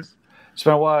 7 years? It's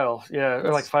been a while, yeah,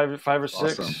 like five or 6.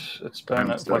 Awesome. It's been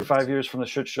like 5 years from the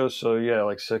shit show, so yeah,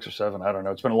 like 6 or 7. I don't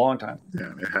know. It's been a long time.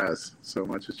 Yeah, it has. So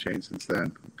much has changed since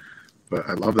then. But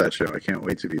I love that show. I can't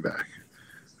wait to be back.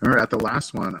 Remember, at the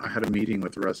last one, I had a meeting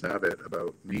with Russ Abbott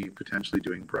about me potentially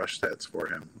doing brush sets for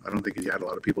him. I don't think he had a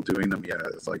lot of people doing them yet.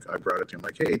 It's like I brought it to him,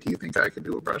 like, hey, do you think I could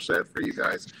do a brush set for you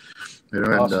guys?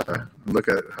 Awesome. And look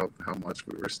at how much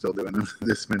we were still doing them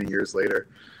this many years later.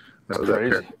 That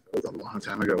was a long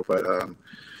time ago. But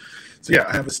so yeah,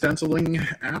 I have a stenciling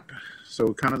app.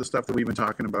 So kind of the stuff that we've been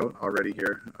talking about already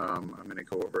here. I'm going to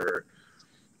go over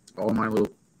all my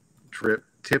little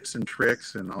tips and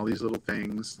tricks and all these little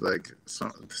things. Like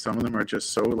some of them are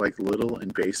just so like little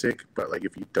and basic, but like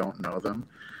if you don't know them,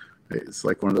 it's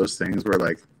like one of those things where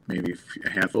like maybe a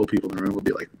handful of people in the room will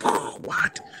be like,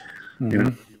 what?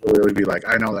 Mm-hmm. Will really be like,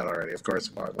 I know that already. Of course,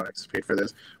 I paid for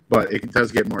this, but it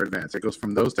does get more advanced. It goes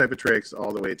from those type of tricks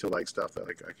all the way to like stuff that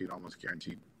like I can almost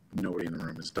guarantee nobody in the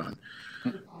room has done.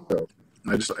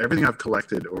 So everything I've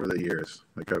collected over the years,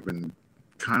 like I've been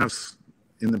kind of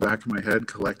in the back of my head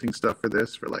collecting stuff for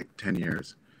this for like 10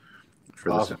 years.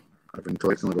 Awesome. This, I've been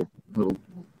collecting little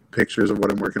pictures of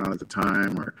what I'm working on at the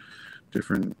time, or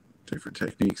different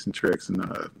techniques and tricks and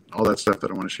all that stuff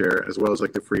that I want to share, as well as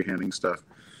like the freehanding stuff.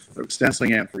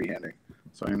 Stenciling and freehanding.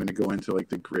 So I'm going to go into like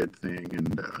the grid thing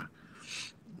and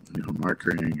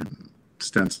markering and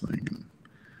stenciling and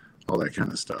all that kind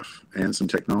of stuff, and some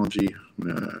technology.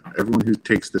 Everyone who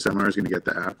takes the seminar is going to get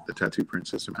the app, the Tattoo Print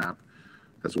System app,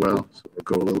 as well. So we'll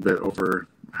go a little bit over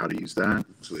how to use that,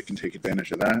 so they can take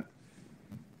advantage of that.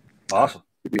 Awesome.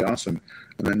 It'd be awesome.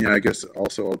 And then I guess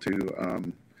also I'll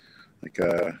do like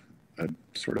a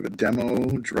sort of a demo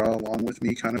draw along with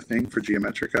me kind of thing for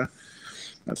Geometrica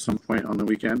at some point on the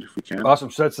weekend if we can.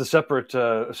 Awesome. So that's a separate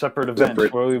event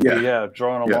where we'll be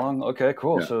drawing along. Okay,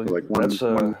 cool. Yeah. So like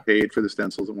one paid for the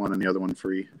stencils and one, and the other one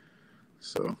free.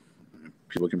 So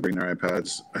people can bring their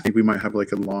iPads. I think we might have like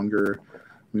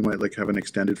we might like have an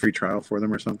extended free trial for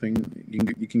them or something.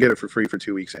 You can get it for free for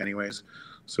 2 weeks anyways.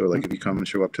 So like if you come and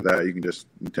show up to that, you can just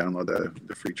download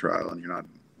the free trial, and you're not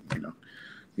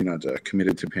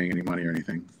committed to paying any money or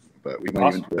anything. But we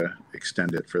might even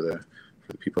extend it for the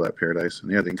people at Paradise. And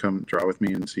yeah, they can come draw with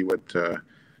me and see what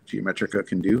Geometrica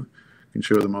can do. Can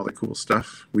show them all the cool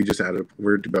stuff.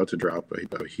 We're about to drop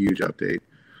a huge update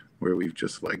where we've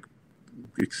just like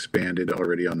expanded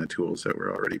already on the tools that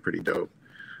were already pretty dope.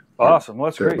 Awesome. Well,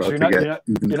 that's great. So you're not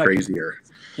crazier.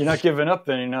 You're not giving up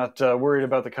then. You're not worried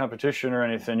about the competition or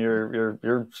anything.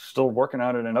 You're still working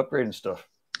on it and upgrading stuff.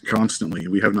 Constantly.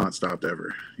 We have not stopped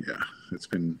ever. Yeah. It's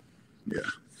been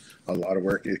a lot of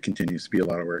work. It continues to be a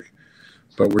lot of work.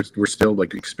 But we're still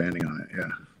like expanding on it. Yeah.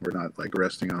 We're not like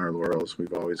resting on our laurels.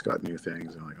 We've always got new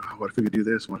things. And like, oh, what if we could do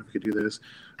this? What if we could do this?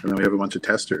 And then we have a bunch of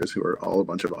testers who are all a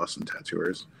bunch of awesome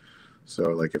tattooers. So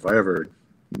like if I ever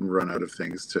run out of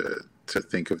things to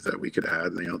think of that we could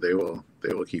add, they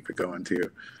will keep it going too.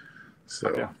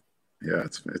 So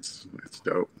it's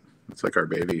dope. It's like our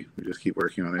baby. We just keep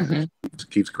working on it. Mm-hmm. It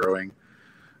just keeps growing.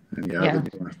 And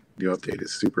the new update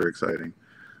is super exciting.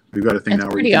 We've got a thing now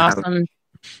where you can awesome.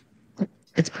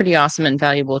 It's pretty awesome and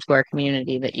valuable to our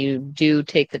community that you do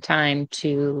take the time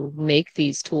to make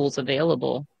these tools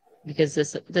available, because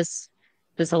this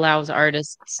allows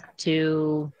artists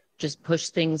to just push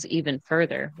things even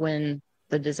further when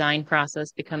the design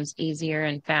process becomes easier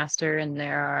and faster, and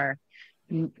there are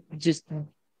just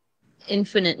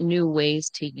infinite new ways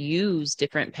to use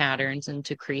different patterns and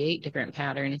to create different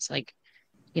patterns. Like,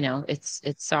 it's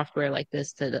software like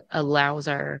this that allows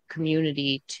our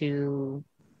community to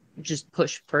just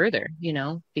push further,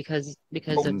 because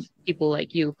of people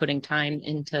like you putting time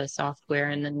into software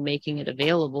and then making it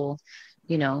available.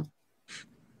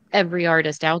 Every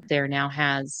artist out there now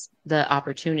has the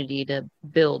opportunity to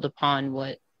build upon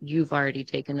what you've already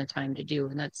taken the time to do.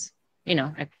 And that's,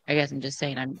 I guess I'm just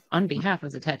saying, I'm on behalf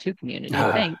of the tattoo community.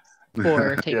 Thanks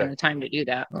for taking the time to do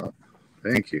that. Oh,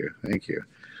 thank you.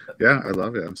 Yeah, I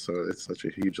love it. So it's such a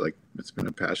huge, it's been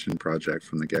a passion project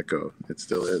from the get-go. It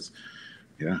still is.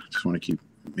 Yeah, just want to keep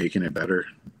making it better,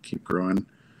 keep growing.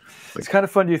 It's kind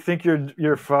of fun. Do you think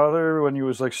your father, when he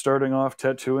was starting off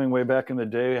tattooing way back in the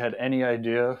day, had any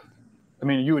idea? I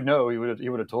mean, you would know. He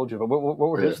would have told you. But what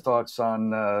were his thoughts on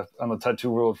the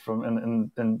tattoo world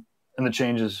and the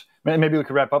changes? Maybe we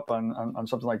could wrap up on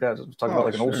something like that. Talk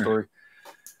about an old story.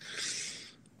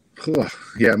 Cool.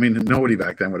 Yeah, I mean, nobody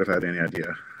back then would have had any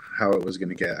idea how it was going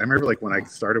to get. I remember when I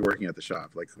started working at the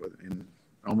shop, in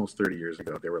almost 30 years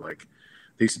ago,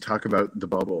 they used to talk about the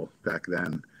bubble back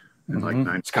then. And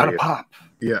it's got to pop.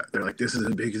 Yeah, they're like, this is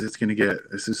as big as it's going to get.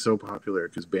 This is so popular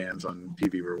because bands on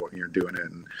TV were doing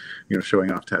it and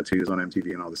showing off tattoos on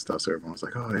MTV and all this stuff. So everyone was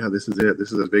like, oh yeah, this is it.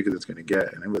 This is as big as it's going to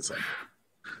get. And it was like,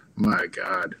 my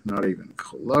God, not even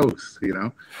close.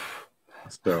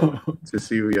 So to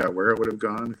see where it would have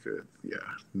gone,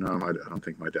 I don't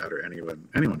think my dad or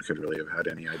anyone could really have had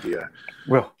any idea.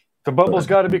 Well, the bubble's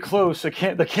got to be close. There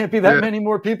can't be that many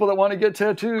more people that want to get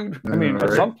tattooed. I mean, at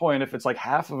some point, if it's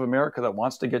half of America that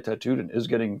wants to get tattooed and is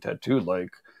getting tattooed,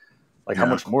 how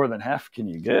much more than half can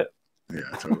you get? Yeah,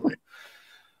 totally.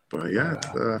 But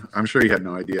I'm sure he had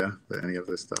no idea that any of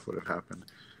this stuff would have happened.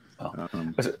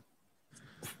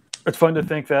 It's fun to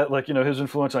think that his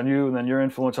influence on you, and then your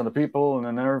influence on the people, and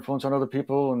then their influence on other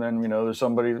people, and then there's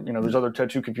somebody, there's other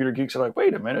tattoo computer geeks that are like,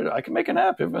 wait a minute, I can make an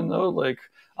app even though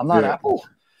I'm not Apple.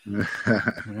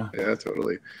 Yeah,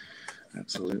 totally,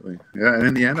 absolutely. Yeah, and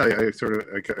in the end, I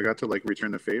got to return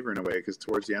the favor in a way, because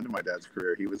towards the end of my dad's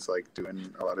career, he was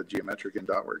doing a lot of geometric and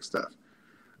dot work stuff.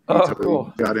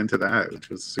 Cool. Got into that, which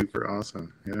was super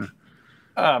awesome. Yeah.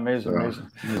 Amazing. It was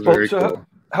very cool.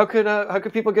 How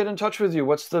could people get in touch with you?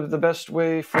 What's the best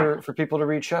way for people to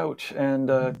reach out and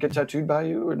get tattooed by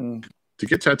you? And to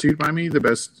get tattooed by me, the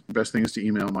best thing is to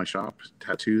email my shop,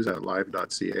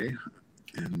 tattoos@live.ca.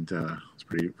 And it's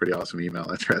pretty awesome email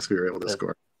address we were able to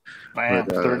score. Wow,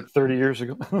 30 years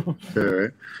ago.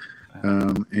 Right.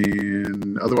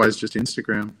 And otherwise, just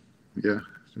Instagram. Yeah,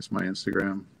 just my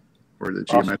Instagram or the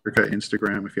Geometrica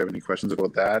Instagram. If you have any questions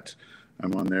about that,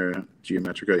 I'm on there.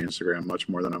 Geometrica Instagram much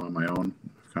more than I'm on my own.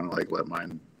 I've kind of let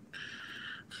mine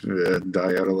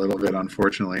die out a little bit.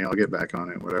 Unfortunately, I'll get back on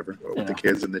it. Whatever. But with the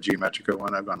kids and the Geometrica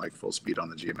one, I've gone full speed on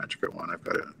the Geometrica one. I've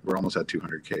got it. We're almost at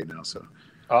 200K now. So.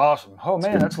 Awesome. Oh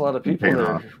man, that's a lot of people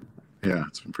there. Yeah,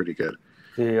 it's been pretty good.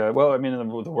 The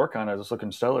work on it is looking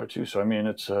stellar too. So I mean,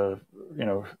 it's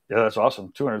that's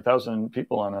awesome. 200,000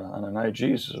 people on an IG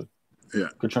is a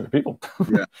good chunk of people.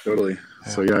 Yeah, totally.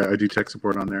 So I do tech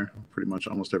support on there pretty much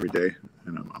almost every day,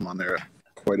 and I'm on there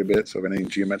quite a bit. So if anything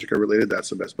Geometrica related, that's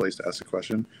the best place to ask a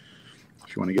question.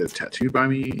 If you want to get tattooed by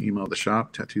me, email the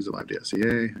shop,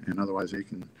 tattoos@live.ca, and otherwise you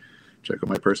can check out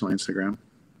my personal Instagram.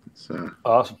 It's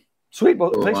awesome. Sweet.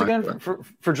 Well, thanks again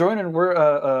for joining.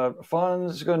 We're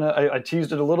Fawn's gonna. I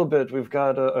teased it a little bit. We've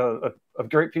got a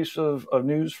great piece of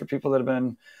news for people that have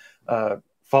been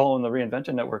following the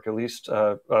Reinvented Network, at least.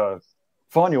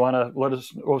 Fawn, you want to let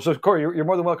us? Well, so Cory, you're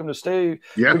more than welcome to stay.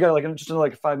 Yeah. We got just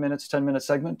a 5 minutes, 10-minute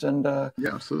segment, and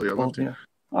yeah, absolutely. I'd love to. Yeah,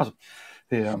 awesome.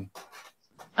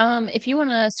 If you want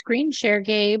to screen share,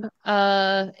 Gabe,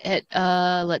 let's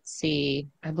see.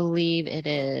 I believe it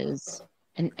is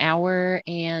an hour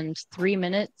and 3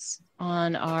 minutes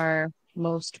on our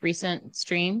most recent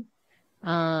stream.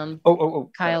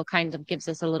 Kyle kind of gives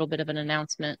us a little bit of an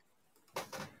announcement.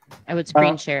 I would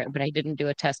screen share it, but I didn't do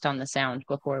a test on the sound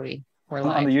before we were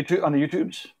live. On the YouTubes?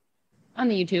 On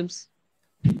the YouTubes.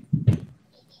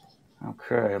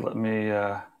 Okay, let me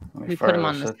we put him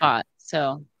on the spot,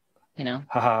 so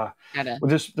gotta. Would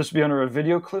this be under a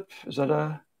video clip? Is that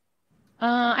a?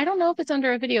 I don't know if it's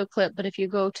under a video clip, but if you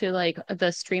go to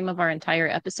the stream of our entire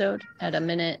episode at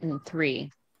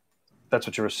 1:03. That's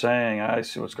what you were saying. I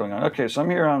see what's going on. Okay, so I'm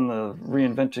here on the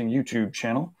Reinventing YouTube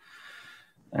channel,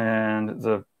 and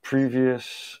the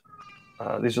previous.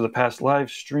 These are the past live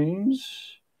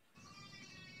streams.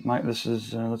 This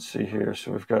is let's see here.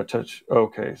 So we've got touch.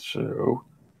 Okay, so.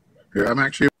 Yeah, I'm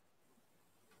actually.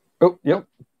 Oh, yep.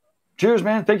 Cheers,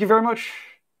 man. Thank you very much.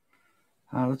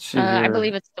 Let's see. I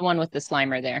believe it's the one with the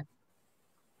Slimer there.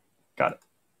 Got it.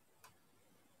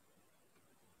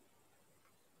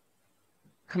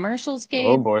 Commercials, Oh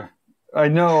Gabe? boy. I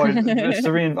know. I'm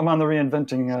on the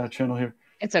reinventing channel here.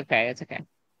 It's okay. It's okay.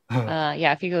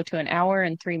 Yeah, if you go to 1 hour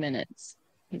and 3 minutes,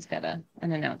 he's got an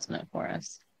announcement for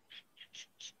us.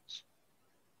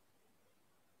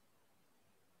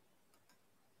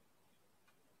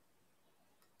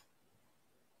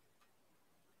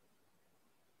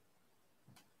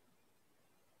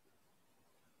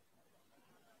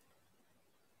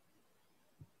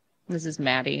 This is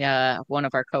Maddie, one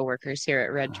of our coworkers here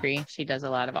at Red Tree. She does a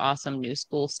lot of awesome new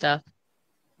school stuff.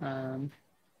 Her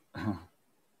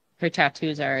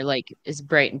tattoos are like as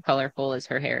bright and colorful as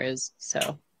her hair is, so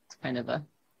it's kind of a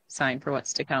sign for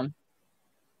what's to come.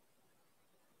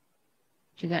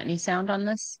 You got any sound on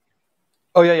this?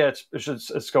 Oh yeah.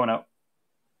 It's going out.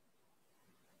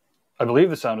 I believe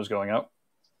the sound is going out.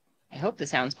 I hope the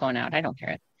sound's going out. I don't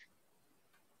hear it.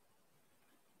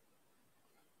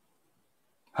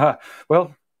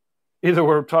 Well, either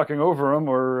we're talking over him,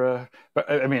 or but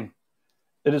I mean,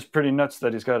 it is pretty nuts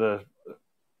that he's got a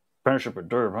partnership with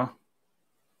Derb,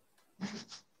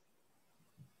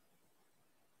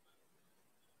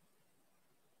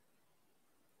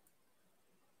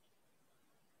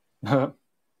 huh?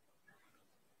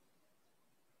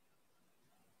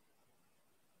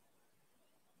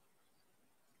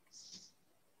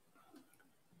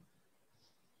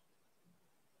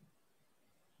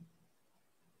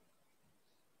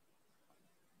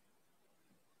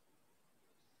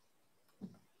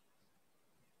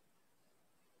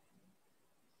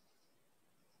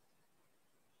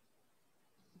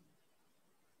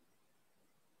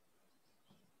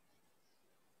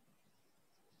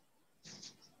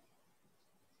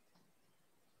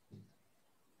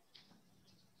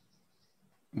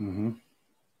 Mm-hmm.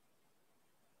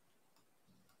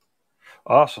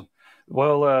 Awesome.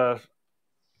 Well,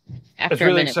 After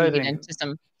really a minute, we get exciting.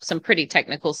 into some pretty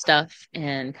technical stuff,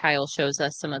 and Kyle shows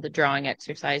us some of the drawing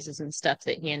exercises and stuff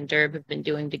that he and Derb have been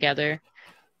doing together.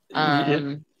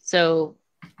 So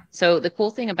the cool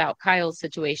thing about Kyle's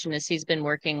situation is he's been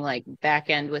working like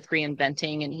back end with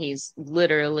reinventing, and he's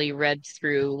literally read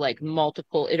through like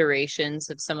multiple iterations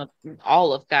of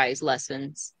all of Guy's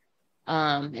lessons.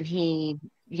 And he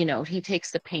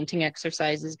takes the painting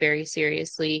exercises very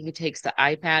seriously. He takes the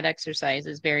iPad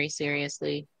exercises very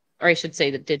seriously, or I should say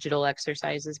the digital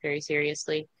exercises very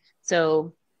seriously.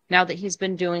 So now that he's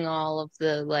been doing all of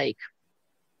the like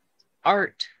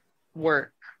art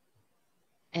work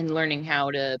and learning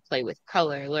how to play with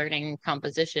color, learning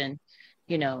composition,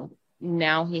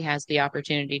 now he has the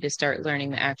opportunity to start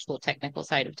learning the actual technical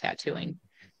side of tattooing.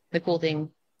 The cool thing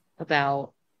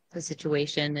about the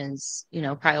situation is,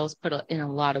 Kyle's put in a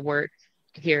lot of work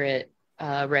here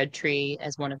at Red Tree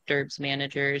as one of Derb's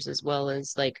managers, as well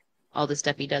as like all the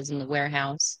stuff he does in the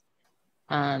warehouse.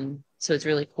 So it's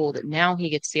really cool that now he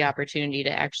gets the opportunity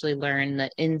to actually learn the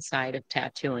inside of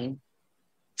tattooing.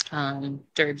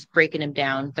 Derb's breaking him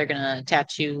down. They're gonna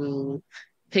tattoo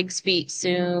pig's feet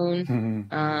soon.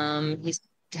 He's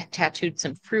tattooed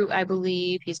some fruit, I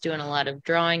believe. He's doing a lot of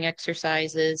drawing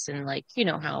exercises, and like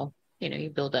how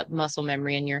you build up muscle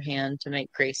memory in your hand to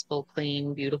make graceful,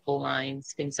 clean, beautiful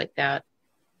lines, things like that.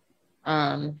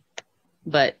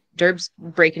 But Derb's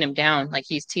breaking him down. Like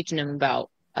he's teaching him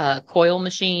about coil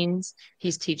machines.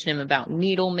 He's teaching him about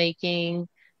needle making.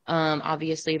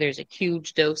 Obviously, there's a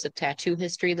huge dose of tattoo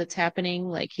history that's happening.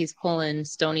 Like he's pulling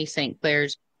Stony St.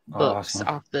 Clair's books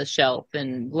off the shelf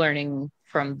and learning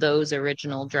from those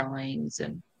original drawings.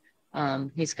 And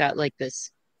he's got like this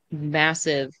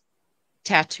massive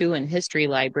tattoo and history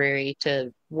library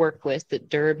to work with that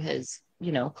Derb has,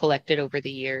 collected over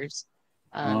the years.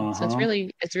 So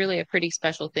it's really a pretty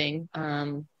special thing.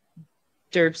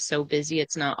 Derb's so busy,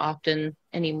 it's not often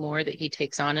anymore that he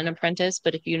takes on an apprentice.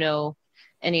 But if you know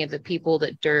any of the people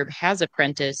that Derb has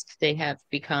apprenticed, they have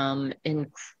become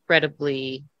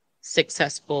incredibly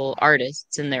successful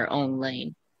artists in their own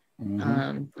lane.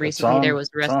 Recently, there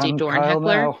was Rusty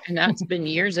Dornheckler, and that's been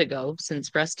years ago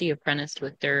since Rusty apprenticed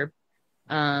with Derb.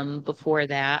 Before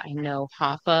that, I know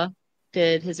Hoffa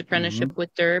did his apprenticeship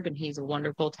with Derb, and he's a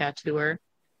wonderful tattooer.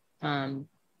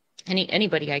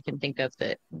 Anybody I can think of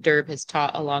that Derb has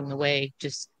taught along the way,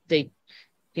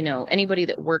 anybody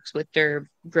that works with Derb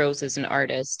grows as an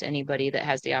artist. Anybody that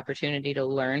has the opportunity to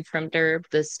learn from Derb,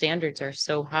 the standards are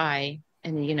so high.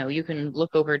 And, you can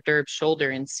look over Derb's shoulder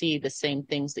and see the same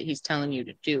things that he's telling you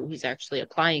to do. He's actually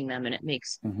applying them, and it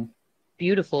makes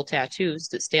beautiful tattoos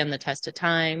that stand the test of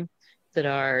time, that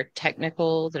are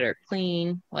technical, that are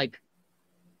clean. Like,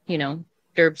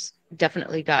 Derb's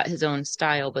definitely got his own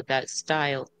style, but that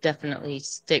style definitely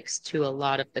sticks to a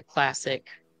lot of the classic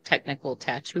technical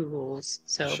tattoo rules.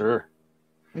 So Sure.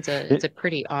 it's a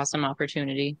pretty awesome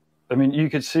opportunity. I mean, you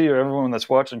could see, or everyone that's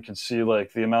watching can see,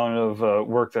 like, the amount of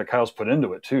work that Kyle's put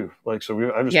into it too. Like, so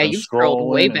I've just been You've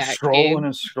scrolled way scrolling and back, scrolling Gabe.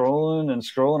 and scrolling and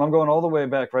scrolling. I'm going all the way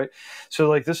back, right? So,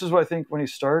 like, this is what I think when he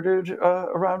started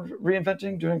around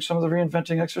reinventing, doing some of the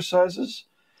reinventing exercises.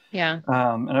 Yeah.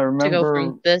 And I remember to go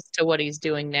from this to what he's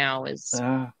doing now is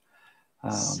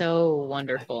so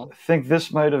wonderful. I think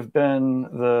this might have been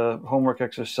the homework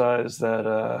exercise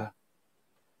that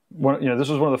this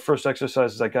was one of the first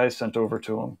exercises that guy sent over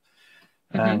to him.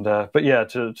 And but yeah,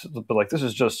 but like, this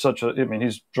is just such a, I mean,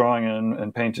 he's drawing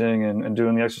and painting and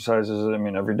doing the exercises, I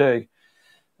mean, every day.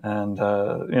 And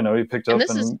he picked up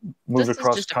and moved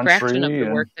across just country. A fraction of the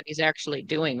work that he's actually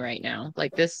doing right now.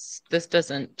 Like this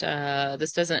doesn't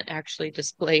actually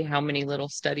display how many little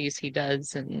studies he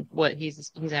does and what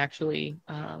he's actually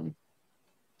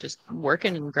just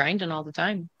working and grinding all the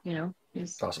time.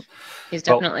 He's awesome. He's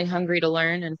definitely hungry to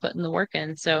learn and putting the work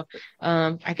in. So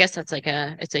I guess it's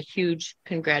a huge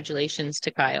congratulations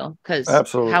to Kyle, because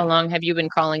how long have you been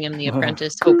calling him the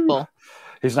apprentice hopeful?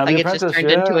 He's not the apprentice. It's just turned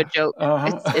into a joke.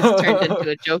 It's turned into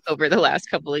a joke over the last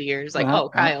couple of years. Like,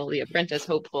 Kyle, the apprentice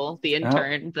hopeful, the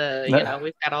intern,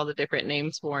 we've got all the different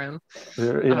names for him.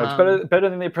 It's better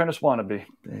than the apprentice wannabe.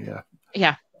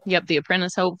 Yeah. Yep. The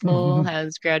apprentice hopeful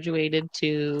has graduated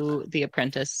to the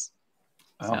apprentice.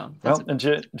 So and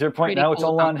to your point, now it's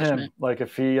all on him. Like,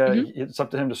 if it's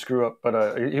up to him to screw up,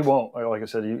 but he won't. Like I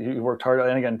said, he worked hard,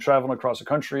 and again, traveling across the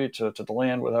country to the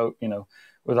land without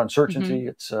with uncertainty.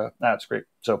 It's that's great.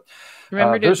 So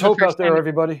there's hope out there,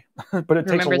 everybody. But it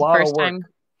takes a lot of work.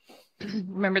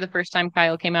 Remember the first time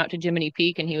Kyle came out to Jiminy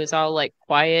Peak and he was all like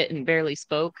quiet and barely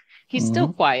spoke? He's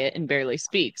still quiet and barely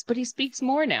speaks, but he speaks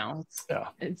more now.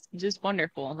 It's just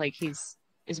wonderful. Like, he's,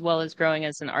 as well as growing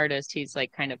as an artist, he's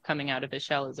like kind of coming out of his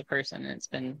shell as a person, and it's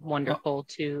been wonderful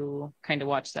to kind of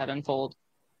watch that unfold.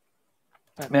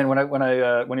 Man,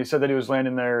 when he said that he was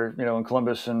landing there, in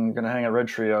Columbus and going to hang at Red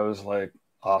Tree, I was like,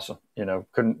 awesome.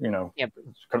 Couldn't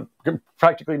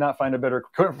practically not find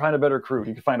couldn't find a better crew.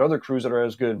 You could find other crews that are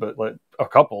as good, but like a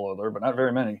couple other, but not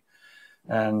very many.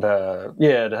 And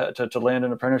to land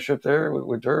an apprenticeship there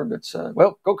with Derb, it's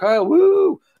go Kyle,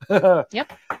 woo!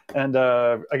 Yep. And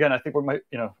again, I think we might,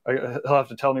 he'll have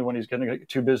to tell me when he's getting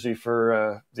too busy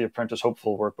for the apprentice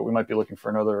hopeful work, but we might be looking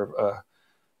for another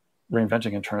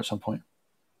reinventing intern at some point.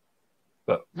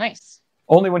 But nice.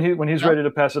 Only when he's ready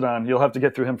to pass it on. You'll have to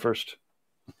get through him first.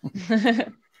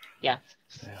 Yeah.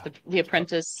 The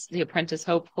apprentice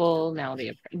hopeful,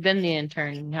 then the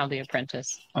intern, now the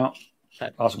apprentice. Oh,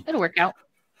 but awesome. It'll work out.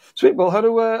 Sweet. Well, how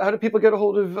do people get a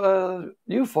hold of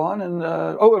you, Fawn? And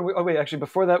wait, actually,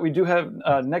 before that, we do have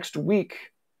next week.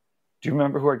 Do you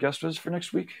remember who our guest was for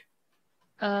next week?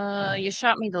 You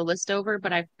shot me the list over,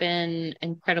 but I've been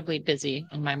incredibly busy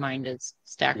and my mind is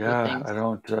stacked with things. I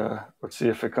don't. Let's see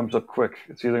if it comes up quick.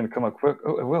 It's either going to come up quick.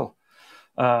 Oh, it will.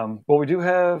 Well, we do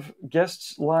have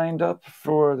guests lined up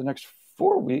for the next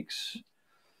 4 weeks.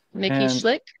 Mickey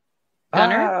Schlick,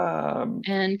 Gunner,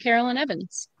 and Carolyn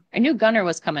Evans. I knew Gunner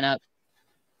was coming up.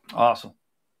 Awesome.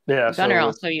 Yeah. Gunner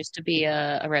also used to be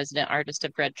a resident artist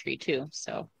of Red Tree too.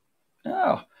 So.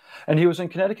 Oh, and he was in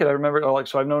Connecticut. I remember.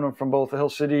 So I've known him from both the Hill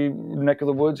City neck of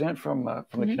the woods and from the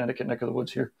Connecticut neck of the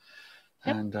woods here.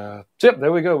 Yep. And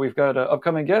there we go. We've got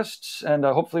upcoming guests, and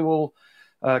hopefully we'll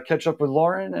catch up with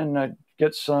Lauren and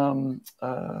get some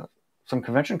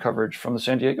convention coverage from the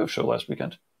San Diego show last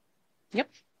weekend. Yep.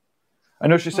 I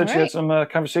know she said she had some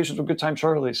conversations with Good Time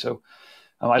Charlie, so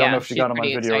I don't know if she got them on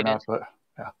video or not, but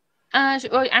yeah.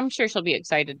 I'm sure she'll be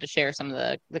excited to share some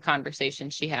of the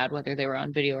conversations she had, whether they were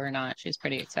on video or not. She's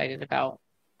pretty excited about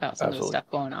some of the stuff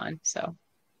going on. So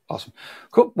awesome.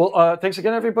 Cool. Well, thanks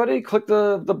again, everybody. Click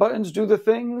the buttons, do the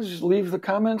things, leave the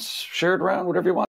comments, share it around, whatever you want.